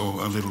wanted to go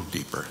a little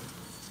deeper.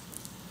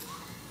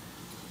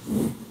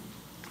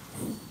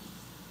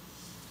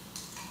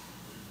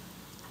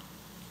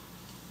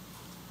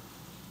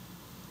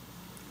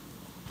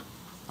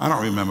 I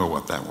don't remember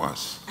what that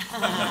was.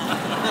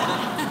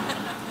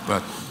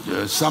 But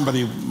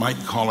somebody might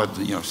call it,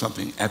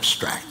 something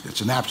abstract.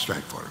 It's an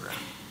abstract photograph.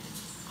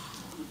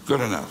 Good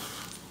enough.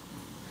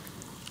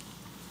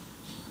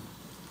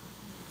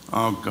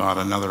 Oh God,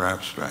 another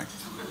abstract.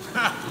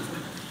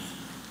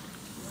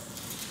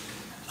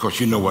 Of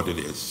course, you know what it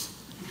is.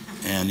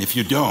 And if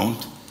you don't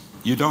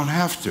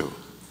have to.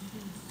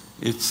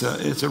 It's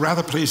a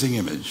rather pleasing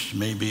image.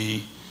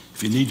 Maybe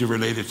if you need to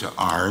relate it to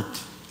art,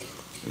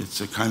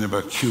 it's a kind of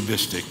a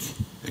cubistic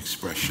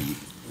expression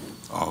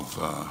of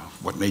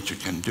what nature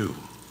can do.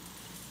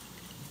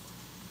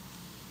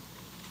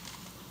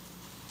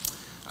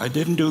 I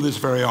didn't do this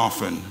very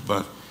often,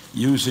 but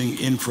using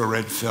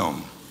infrared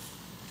film,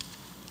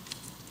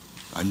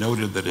 I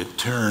noted that it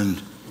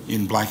turned,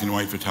 in black and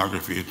white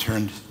photography, it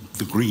turned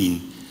the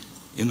green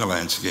in the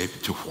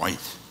landscape to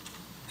white.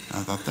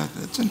 I thought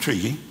that's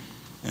intriguing.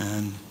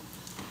 And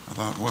I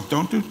thought, well,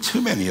 don't do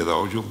too many of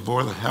those. You'll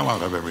bore the hell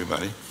out of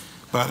everybody.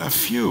 But a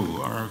few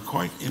are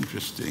quite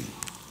interesting.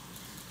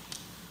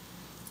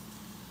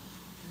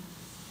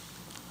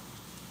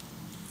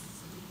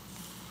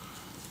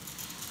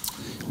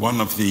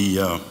 One of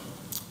the,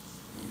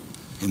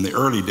 in the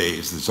early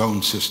days, the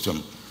zone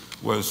system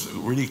was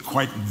really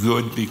quite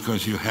good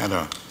because you had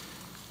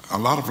a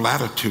lot of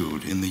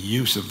latitude in the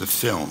use of the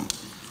film,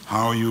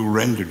 how you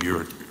rendered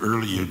your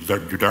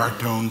dark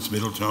tones,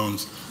 middle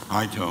tones,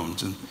 high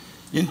tones. And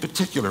in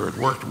particular, it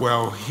worked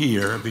well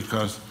here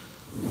because,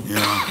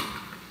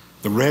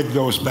 the red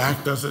goes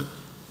back, does it?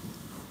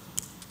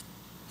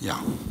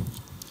 Yeah.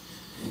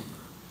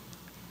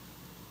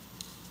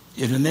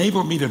 It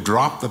enabled me to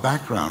drop the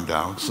background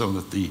out so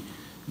that the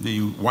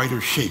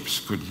whiter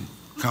shapes could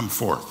come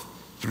forth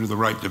through the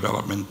right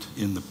development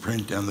in the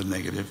print and the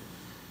negative,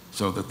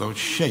 so that those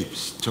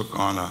shapes took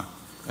on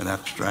an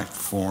abstract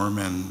form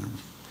and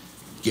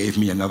gave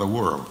me another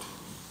world.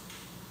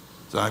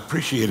 So I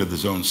appreciated the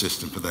zone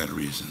system for that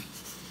reason.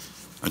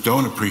 I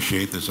don't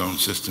appreciate the zone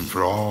system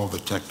for all the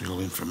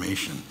technical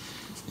information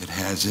it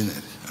has in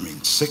it. I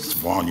mean, 6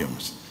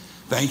 volumes.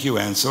 Thank you,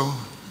 Ansel.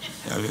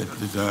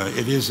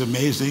 It is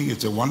amazing.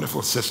 It's a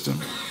wonderful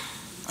system.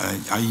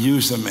 I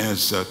use them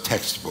as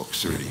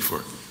textbooks, really,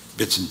 for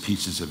bits and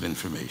pieces of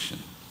information.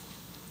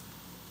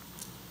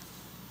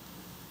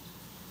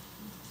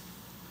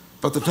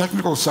 But the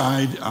technical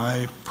side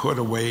I put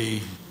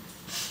away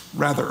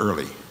rather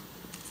early.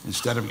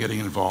 Instead of getting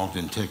involved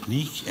in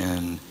technique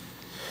and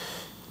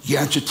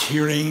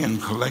gadgeteering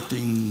and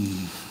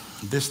collecting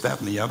this, that,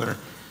 and the other,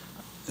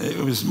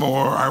 I was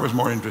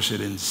more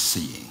interested in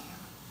seeing.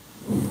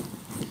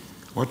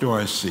 What do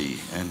I see,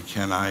 and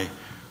can I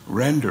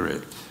render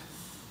it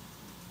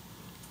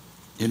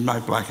in my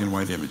black and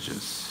white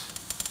images?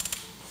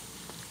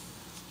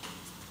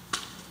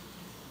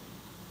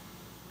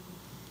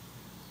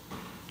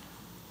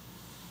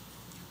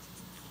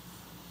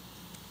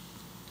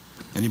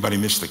 Anybody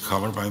miss the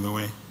color, by the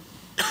way?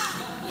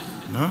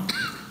 No?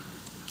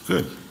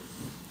 Good.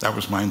 That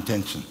was my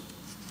intention.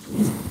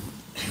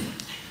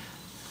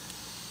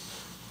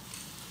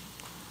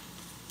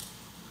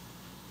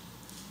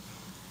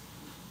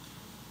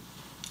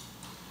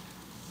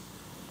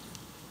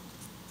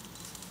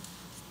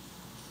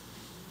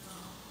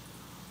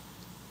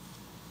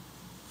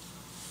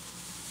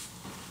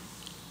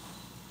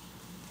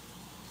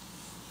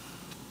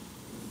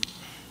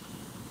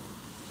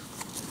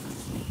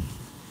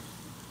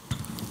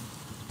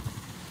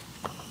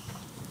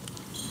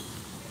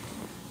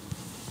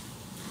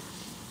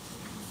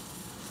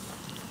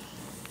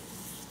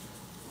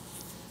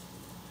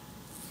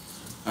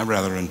 I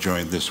rather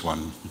enjoyed this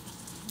one,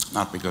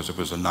 not because it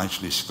was a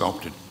nicely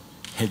sculpted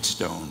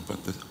headstone,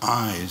 but the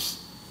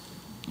eyes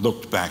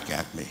looked back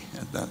at me,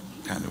 and that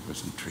kind of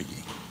was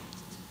intriguing.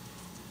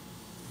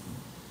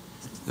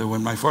 So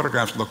when my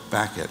photographs look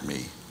back at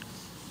me,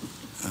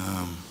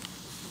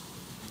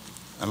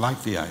 I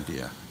like the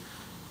idea.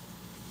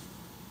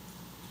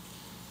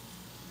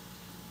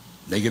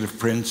 Negative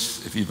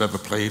prints, if you've ever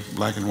played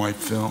black and white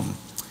film,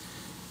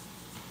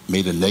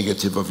 made a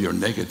negative of your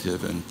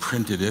negative and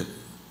printed it,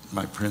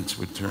 my prints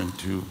would turn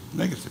to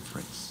negative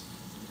prints.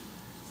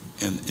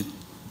 And it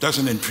does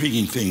an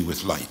intriguing thing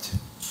with light.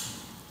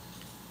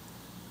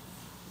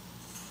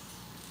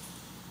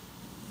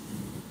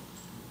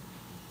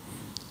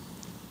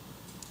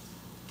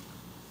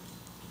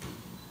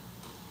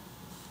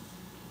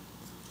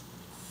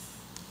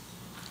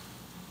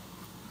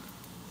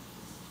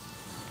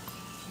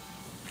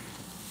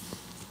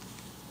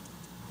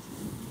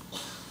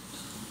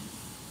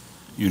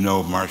 You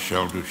know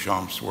Marcel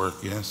Duchamp's work,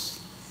 yes?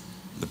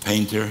 The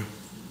painter,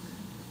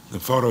 the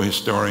photo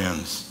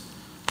historians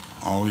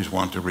always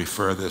want to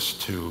refer this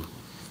to,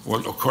 well,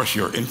 of course,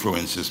 your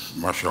influence is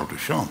Marcel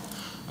Duchamp.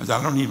 I said,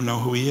 I don't even know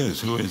who he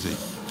is. Who is he?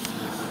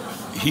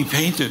 He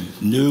painted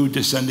Nu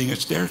descending a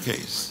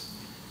staircase.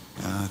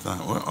 And I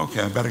thought, well,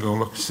 okay, I better go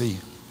look, see.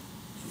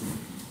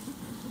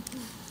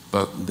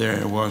 But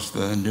there was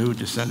the Nu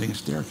descending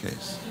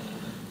staircase.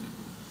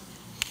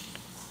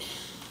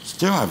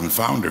 Still haven't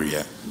found her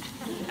yet.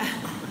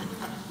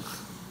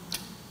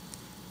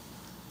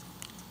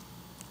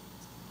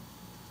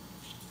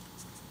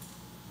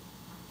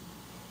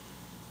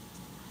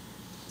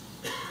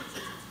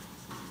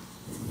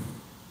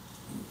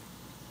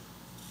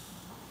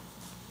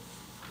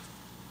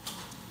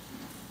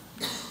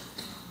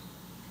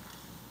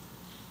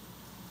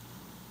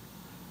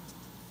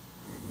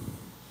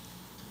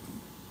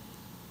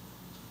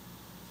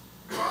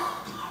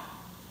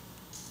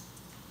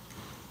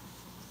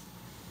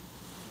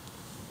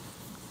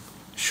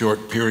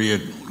 Short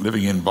period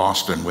living in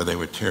Boston where they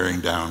were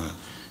tearing down an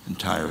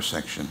entire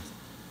section.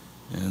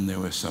 And there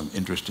were some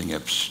interesting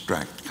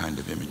abstract kind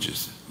of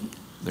images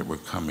that were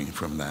coming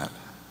from that.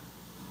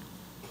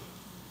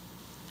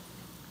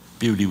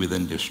 Beauty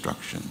within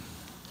destruction.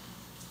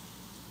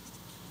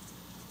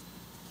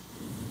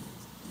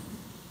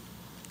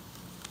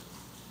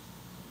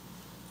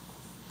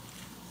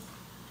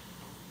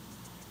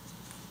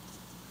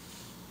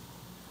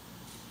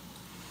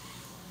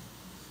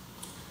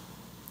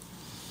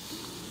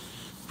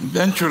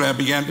 Eventually, I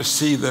began to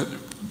see that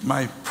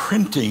my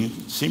printing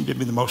seemed to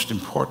be the most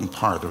important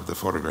part of the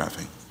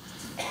photographing.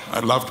 I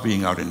loved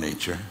being out in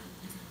nature,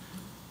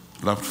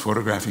 loved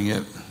photographing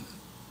it.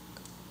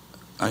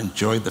 I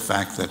enjoyed the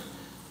fact that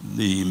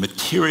the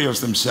materials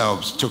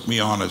themselves took me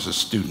on as a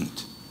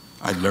student.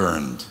 I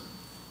learned.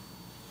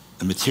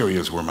 The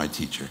materials were my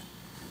teacher.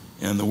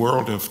 In the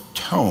world of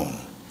tone,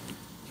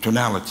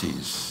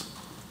 tonalities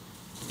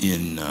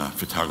in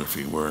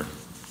photography were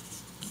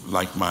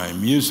like my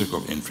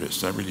musical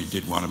interests. I really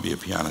did want to be a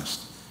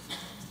pianist.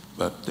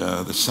 But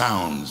the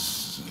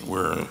sounds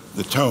were,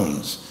 the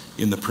tones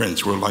in the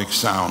prints were like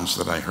sounds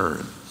that I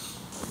heard.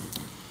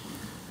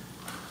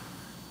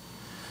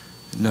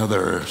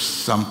 Another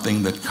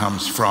something that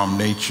comes from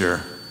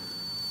nature,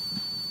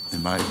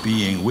 and my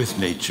being with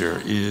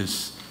nature,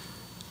 is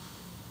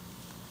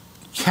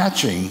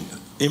catching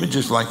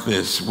images like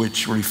this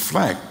which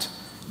reflect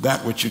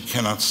that which you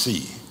cannot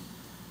see.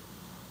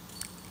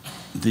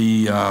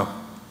 The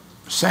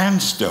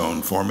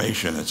sandstone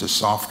formation, it's a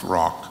soft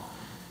rock,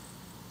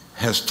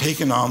 has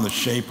taken on the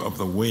shape of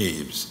the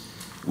waves,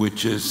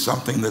 which is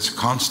something that's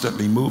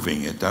constantly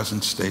moving. It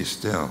doesn't stay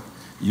still.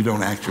 You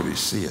don't actually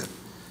see it.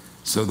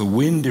 So the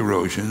wind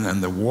erosion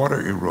and the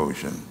water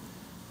erosion,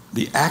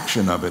 the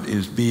action of it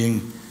is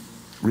being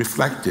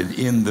reflected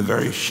in the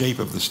very shape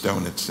of the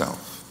stone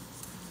itself.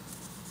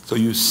 So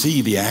you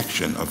see the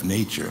action of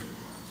nature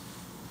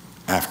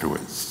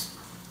afterwards.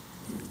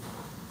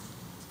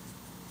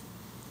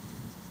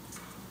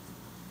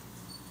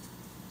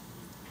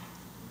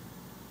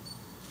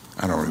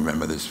 I don't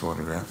remember this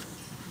photograph.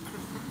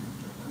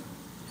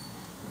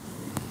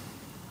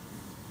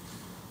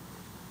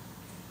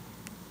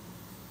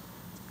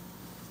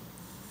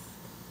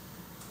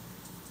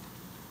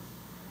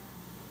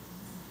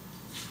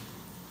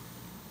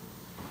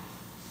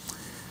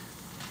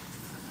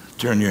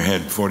 Turn your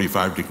head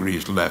 45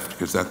 degrees left,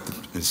 because that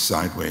is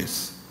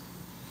sideways.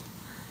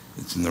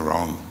 It's in the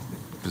wrong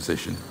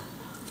position.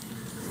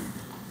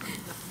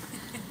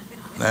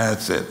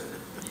 That's it.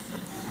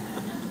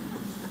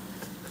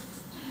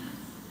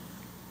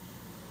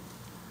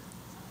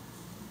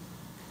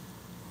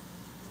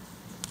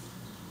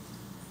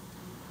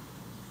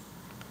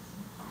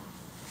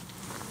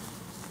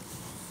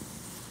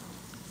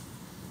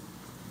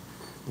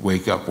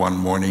 Wake up one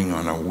morning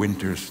on a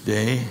winter's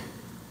day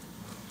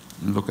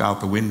and look out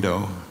the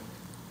window,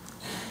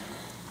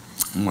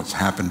 and what's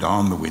happened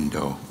on the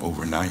window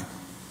overnight.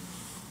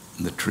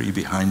 And the tree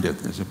behind it,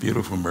 there's a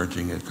beautiful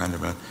merging, a kind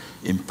of an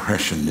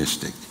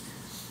impressionistic.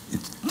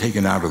 It's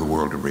taken out of the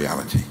world of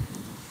reality.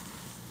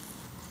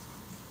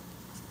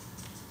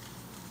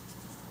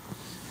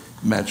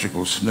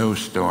 Magical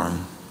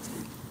snowstorm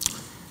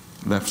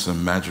left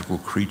some magical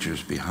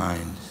creatures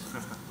behind.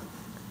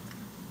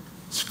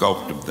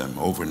 Sculpted them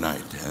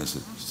overnight as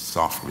it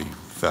softly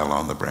fell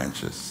on the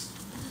branches.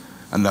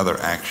 Another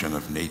action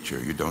of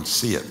nature. You don't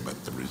see it,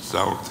 but the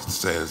result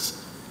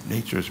says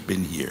nature's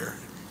been here.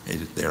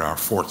 There are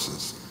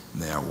forces,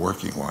 and they are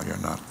working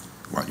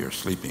while you're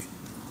sleeping.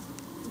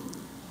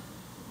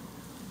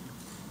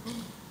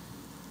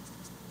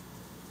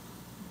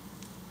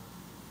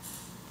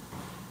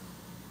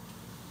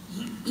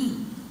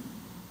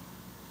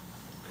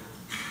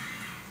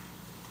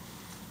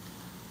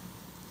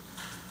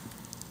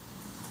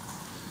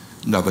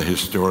 Another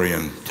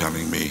historian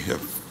telling me, an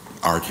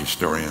art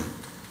historian,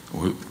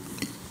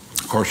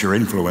 of course your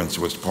influence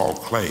was Paul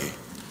Klee.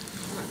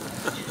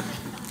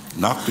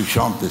 Not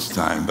Duchamp this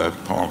time, but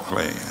Paul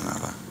Klee. And I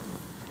thought,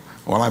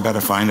 well, I better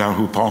find out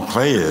who Paul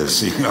Klee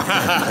is. You know?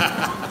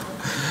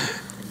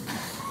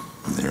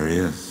 There he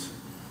is.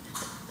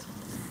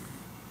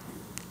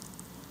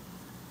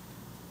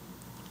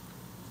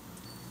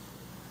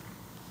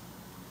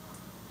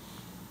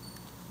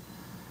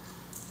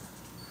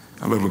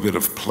 a little bit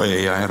of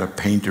play. I had a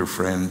painter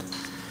friend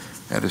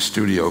at a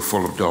studio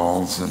full of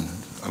dolls and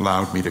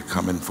allowed me to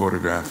come and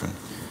photograph, and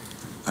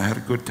I had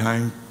a good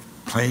time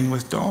playing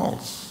with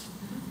dolls.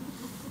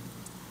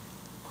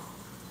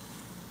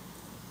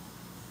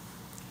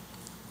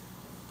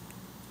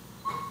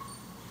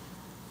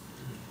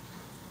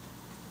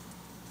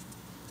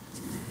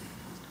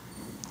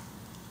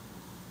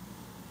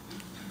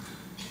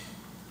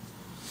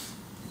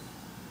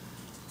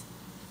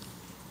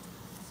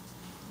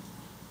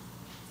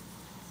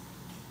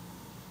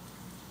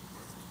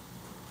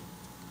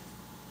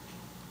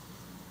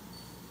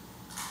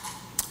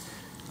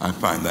 I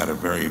find that a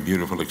very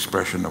beautiful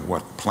expression of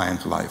what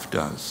plant life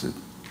does. It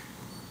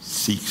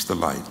seeks the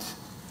light.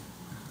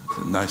 It's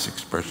a nice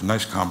expression,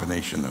 nice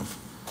combination of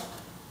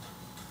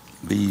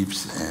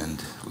leaves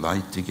and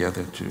light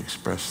together to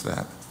express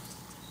that.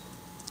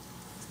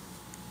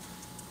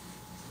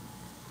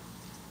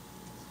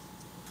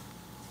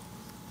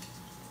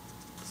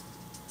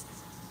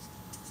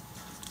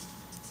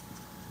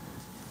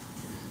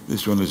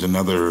 This one is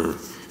another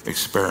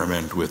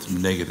experiment with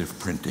negative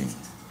printing.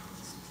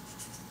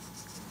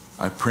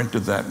 I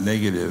printed that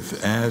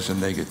negative as a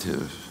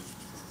negative.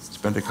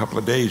 Spent a couple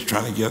of days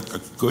trying to get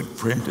a good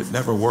print. It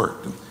never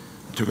worked.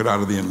 I took it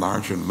out of the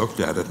enlarger and looked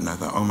at it, and I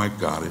thought, oh my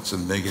God, it's a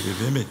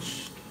negative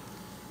image.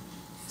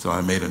 So I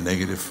made a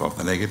negative of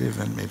the negative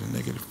and made a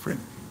negative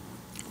print.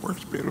 It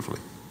works beautifully.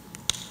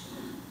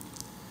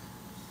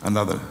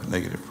 Another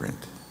negative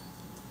print.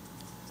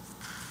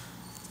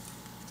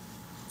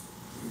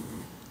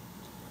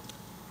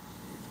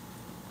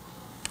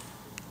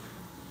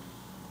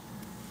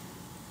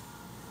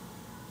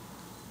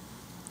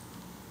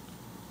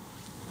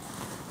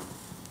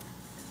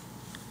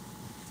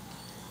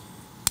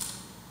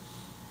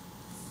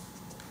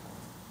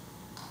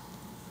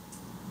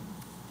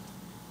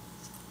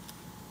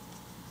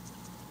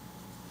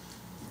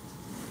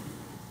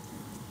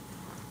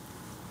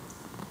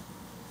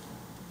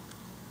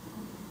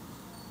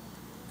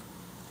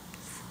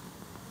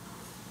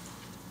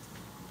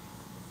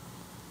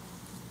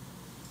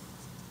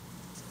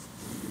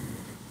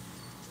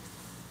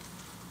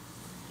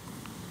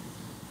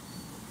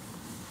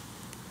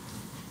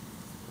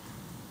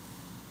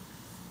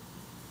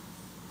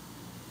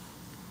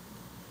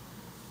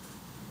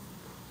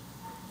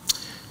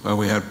 Well,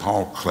 we had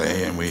Paul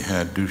Klee and we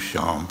had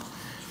Duchamp,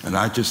 and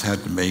I just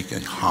had to make a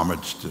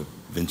homage to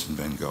Vincent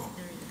van Gogh.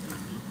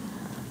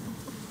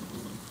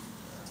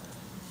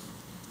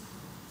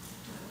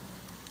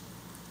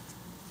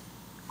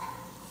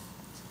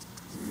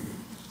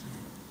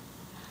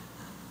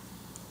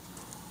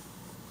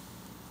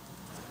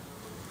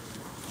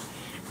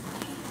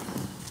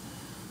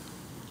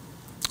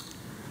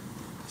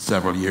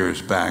 Several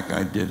years back,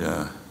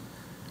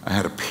 I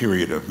had a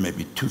period of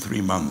maybe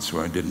 2-3 months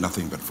where I did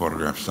nothing but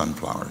photograph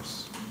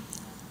sunflowers.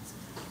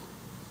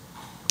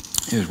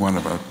 Here's one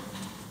of a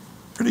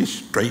pretty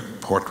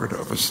straight portrait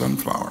of a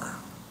sunflower.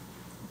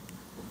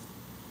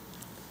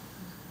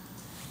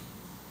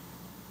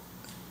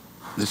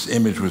 This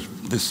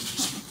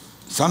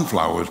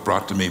sunflower was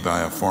brought to me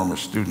by a former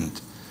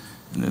student,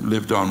 and it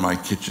lived on my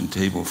kitchen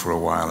table for a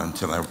while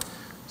until I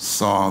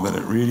saw that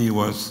it really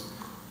was,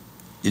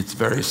 its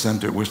very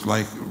center was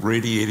like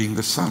radiating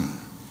the sun.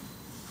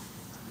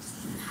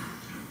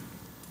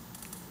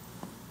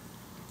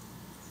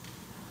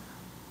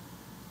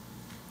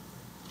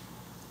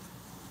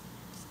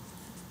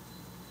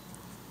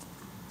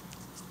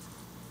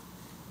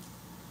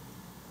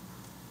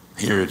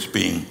 Here it's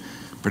being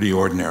pretty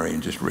ordinary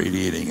and just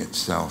radiating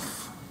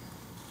itself.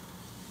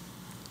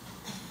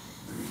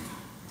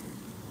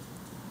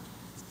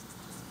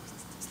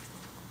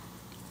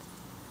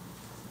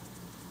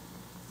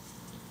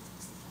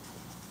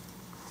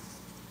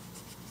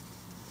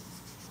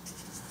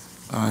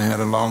 I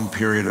had a long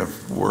period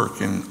of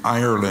work in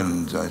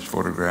Ireland. I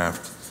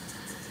photographed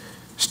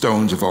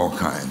stones of all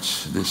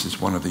kinds. This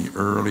is one of the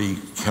early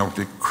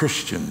Celtic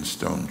Christian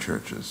stone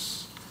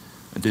churches.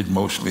 I did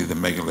mostly the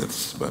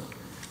megaliths, but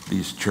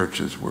these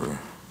churches were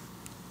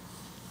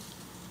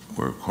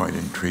quite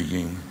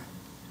intriguing.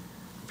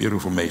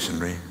 Beautiful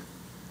masonry.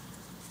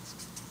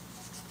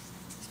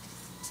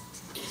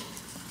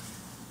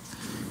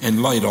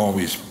 And light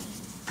always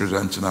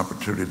presents an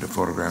opportunity to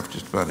photograph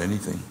just about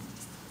anything.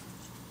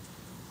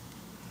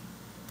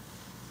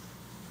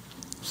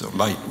 So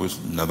light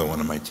was another one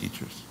of my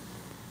teachers.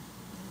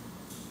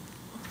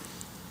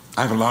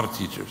 I have a lot of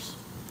teachers.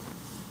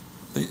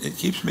 It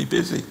keeps me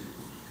busy.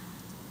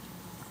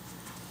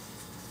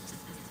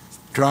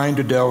 Trying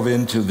to delve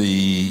into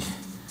the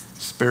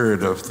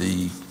spirit of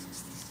the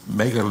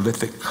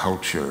megalithic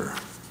culture.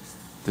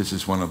 This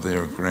is one of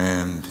their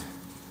grand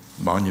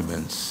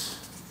monuments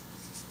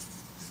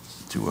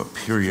to a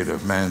period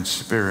of man's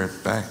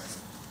spirit back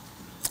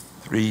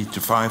 3,000 to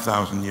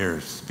 5,000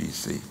 years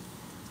BC.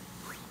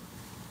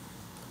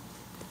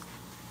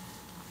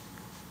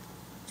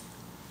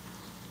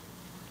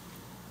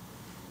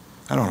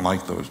 I don't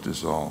like those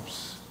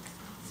dissolves.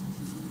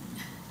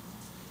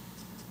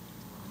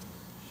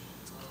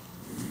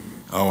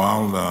 Oh,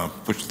 I'll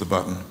push the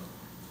button.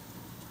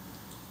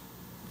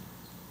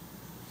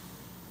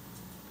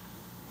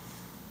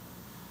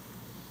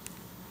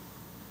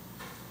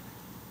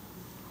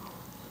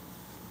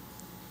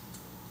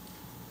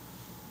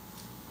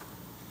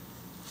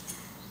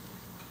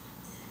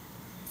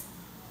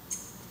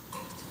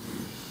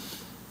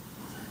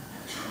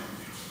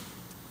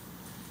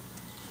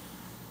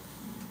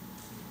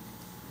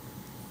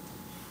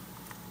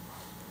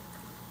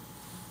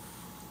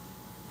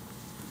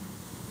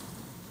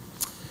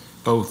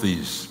 Both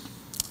these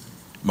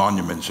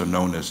monuments are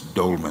known as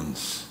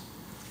dolmens,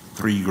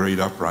 3 great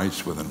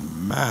uprights with a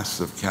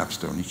massive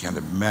capstone. You can't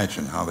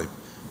imagine how they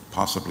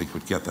possibly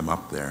could get them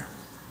up there.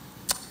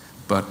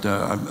 But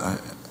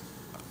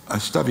I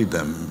studied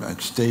them. I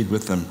stayed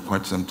with them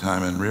quite some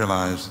time and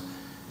realized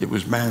it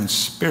was man's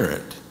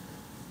spirit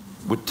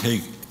would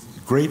take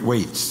great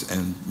weights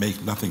and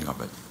make nothing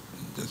of it.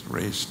 Just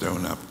raise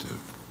stone up to.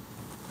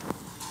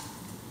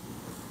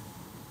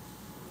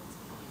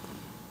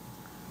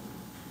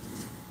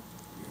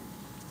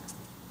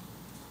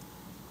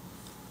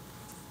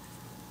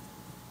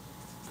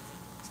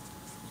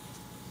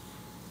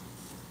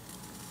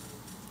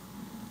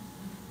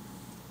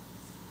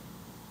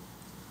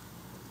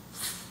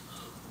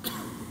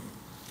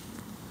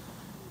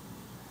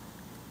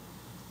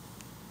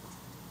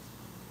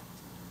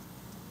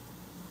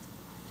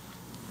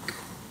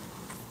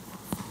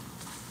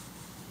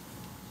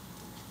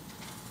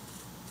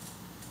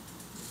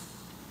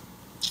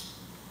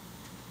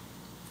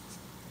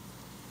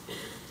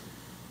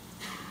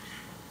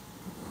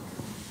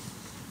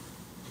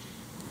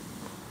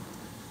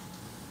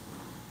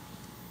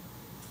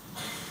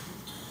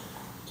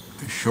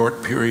 A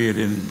short period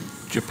in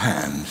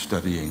Japan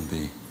studying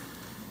the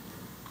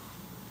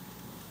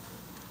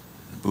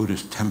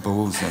Buddhist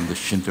temples and the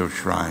Shinto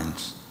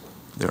shrines,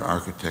 their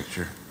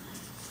architecture,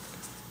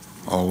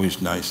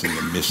 always nice in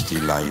the misty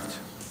light.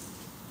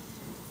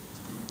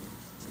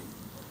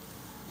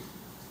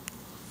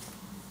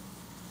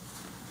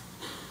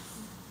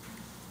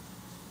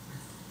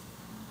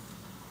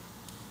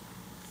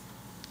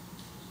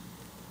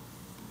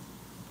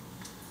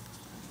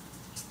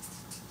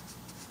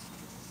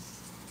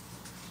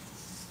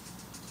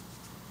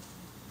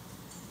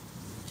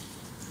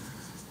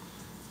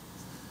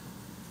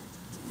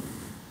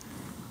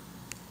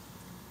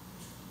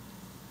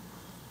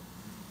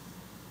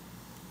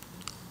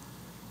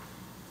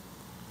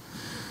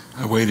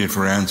 I waited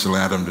for Ansel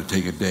Adams to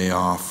take a day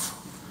off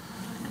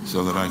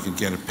so that I could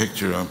get a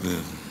picture of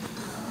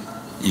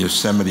the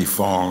Yosemite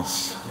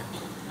Falls.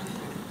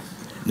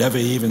 Never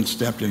even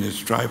stepped in his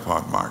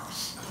tripod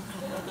marks.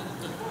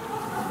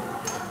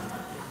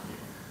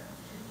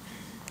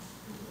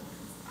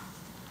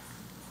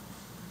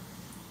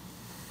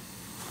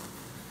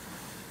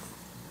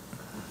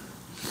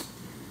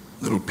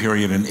 Little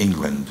period in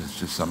England, it's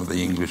just some of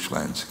the English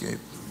landscape.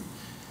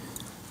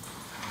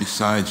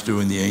 Besides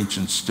doing the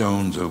ancient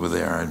stones over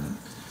there, I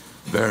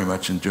very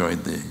much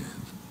enjoyed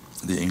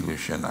the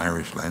English and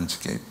Irish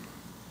landscape.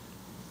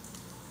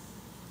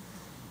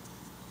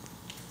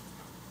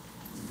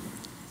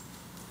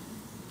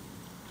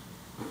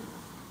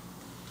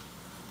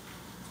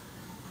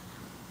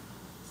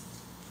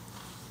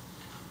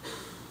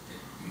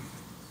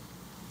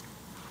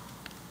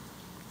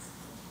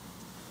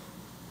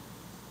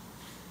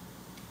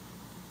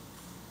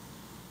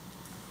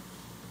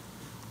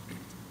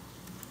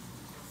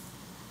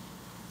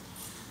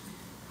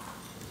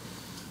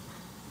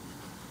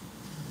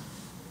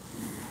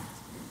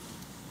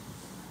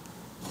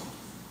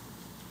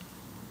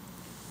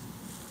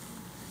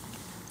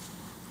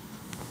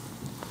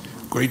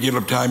 Great deal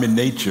of time in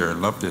nature,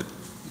 loved it.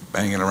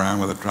 Banging around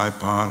with a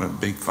tripod, a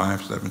big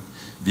 5.7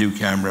 view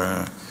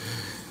camera.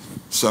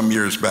 Some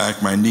years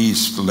back, my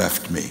knees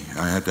left me.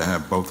 I had to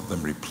have both of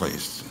them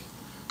replaced.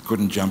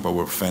 Couldn't jump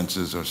over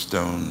fences or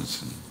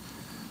stones.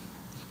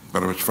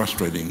 But it was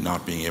frustrating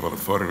not being able to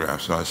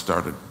photograph, so I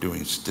started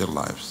doing still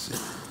lifes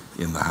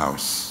in the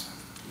house.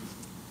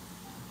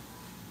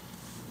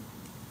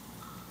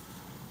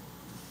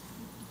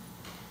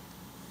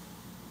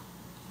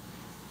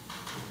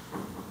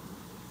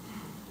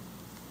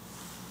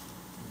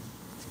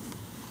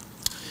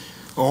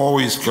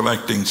 Always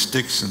collecting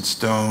sticks and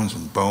stones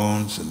and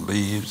bones and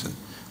leaves, and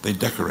they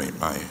decorate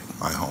my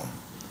home.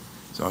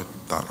 So I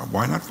thought,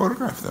 why not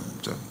photograph them?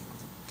 So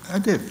I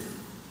did.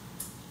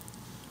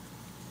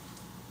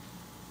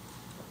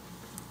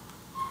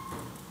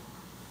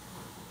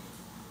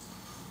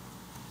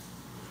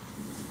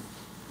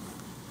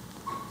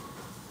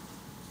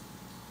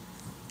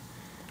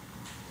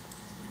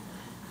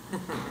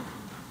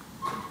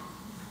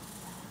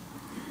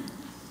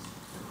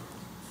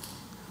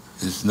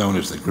 It's known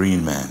as the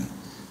Green Man.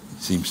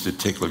 It seems to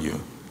tickle you.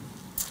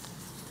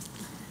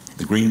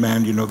 The Green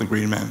Man, you know the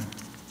Green Man?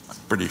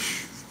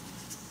 British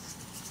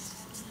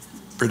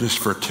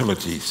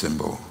fertility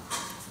symbol.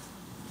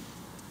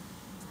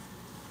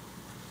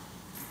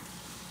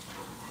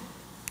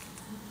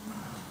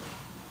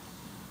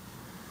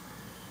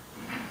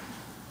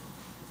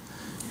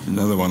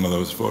 Another one of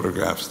those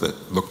photographs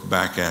that looked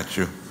back at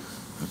you.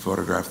 I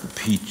photographed the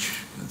peach.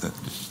 That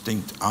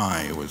distinct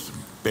eye was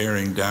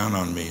bearing down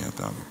on me. I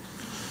thought,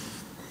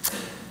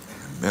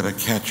 I better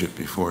catch it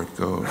before it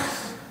goes.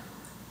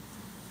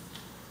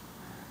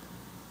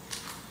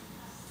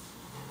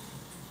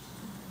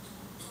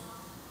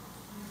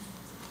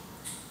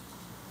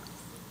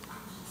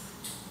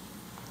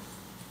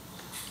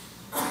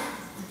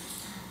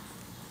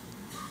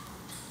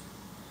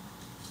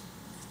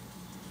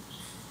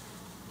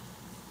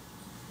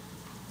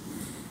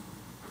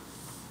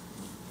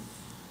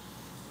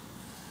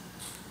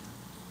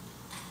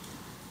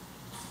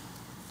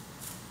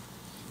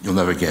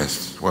 never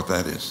guess what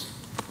that is.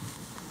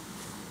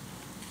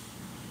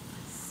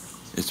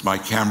 It's my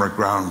camera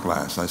ground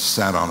glass. I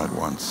sat on it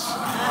once.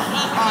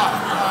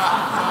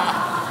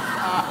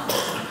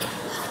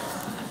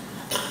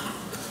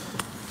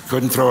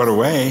 Couldn't throw it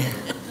away.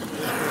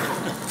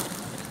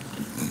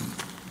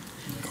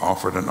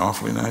 Offered an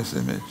awfully nice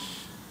image.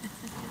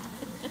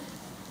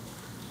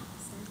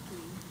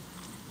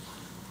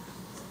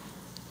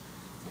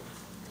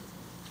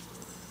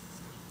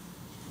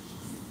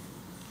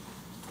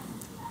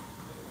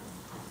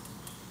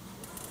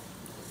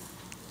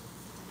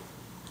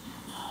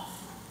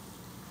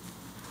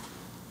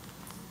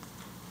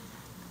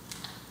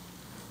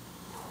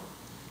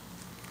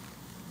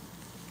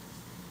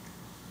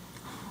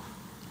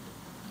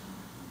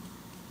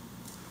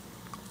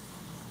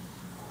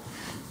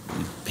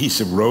 Piece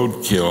of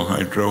roadkill.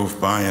 I drove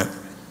by it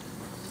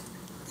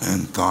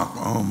and thought,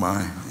 oh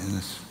my,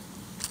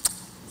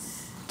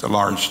 it's a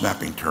large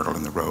snapping turtle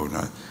in the road. And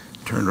I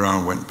turned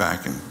around, went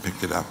back and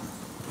picked it up,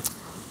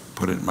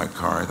 put it in my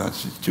car. I thought,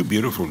 it's too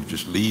beautiful to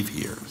just leave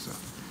here. So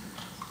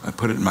I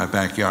put it in my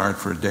backyard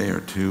for a day or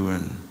two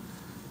and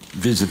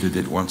visited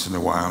it once in a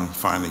while and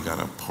finally got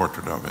a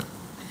portrait of it.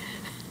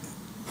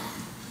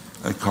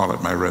 I call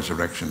it my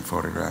resurrection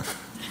photograph.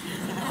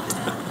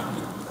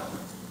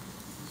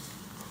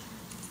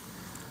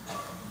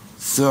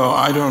 So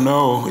I don't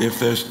know if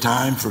there's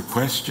time for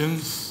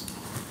questions,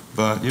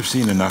 but you've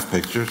seen enough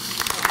pictures.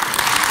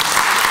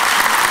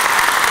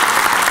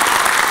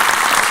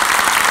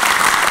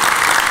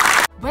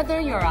 Whether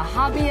you're a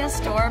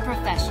hobbyist or a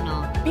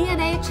professional,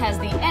 B&H has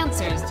the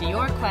answers to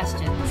your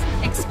questions.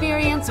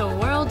 Experience a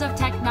world of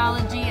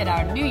technology at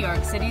our New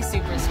York City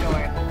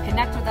Superstore.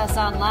 Connect with us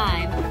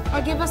online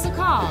or give us a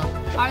call.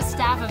 Our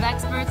staff of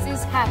experts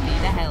is happy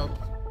to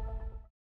help.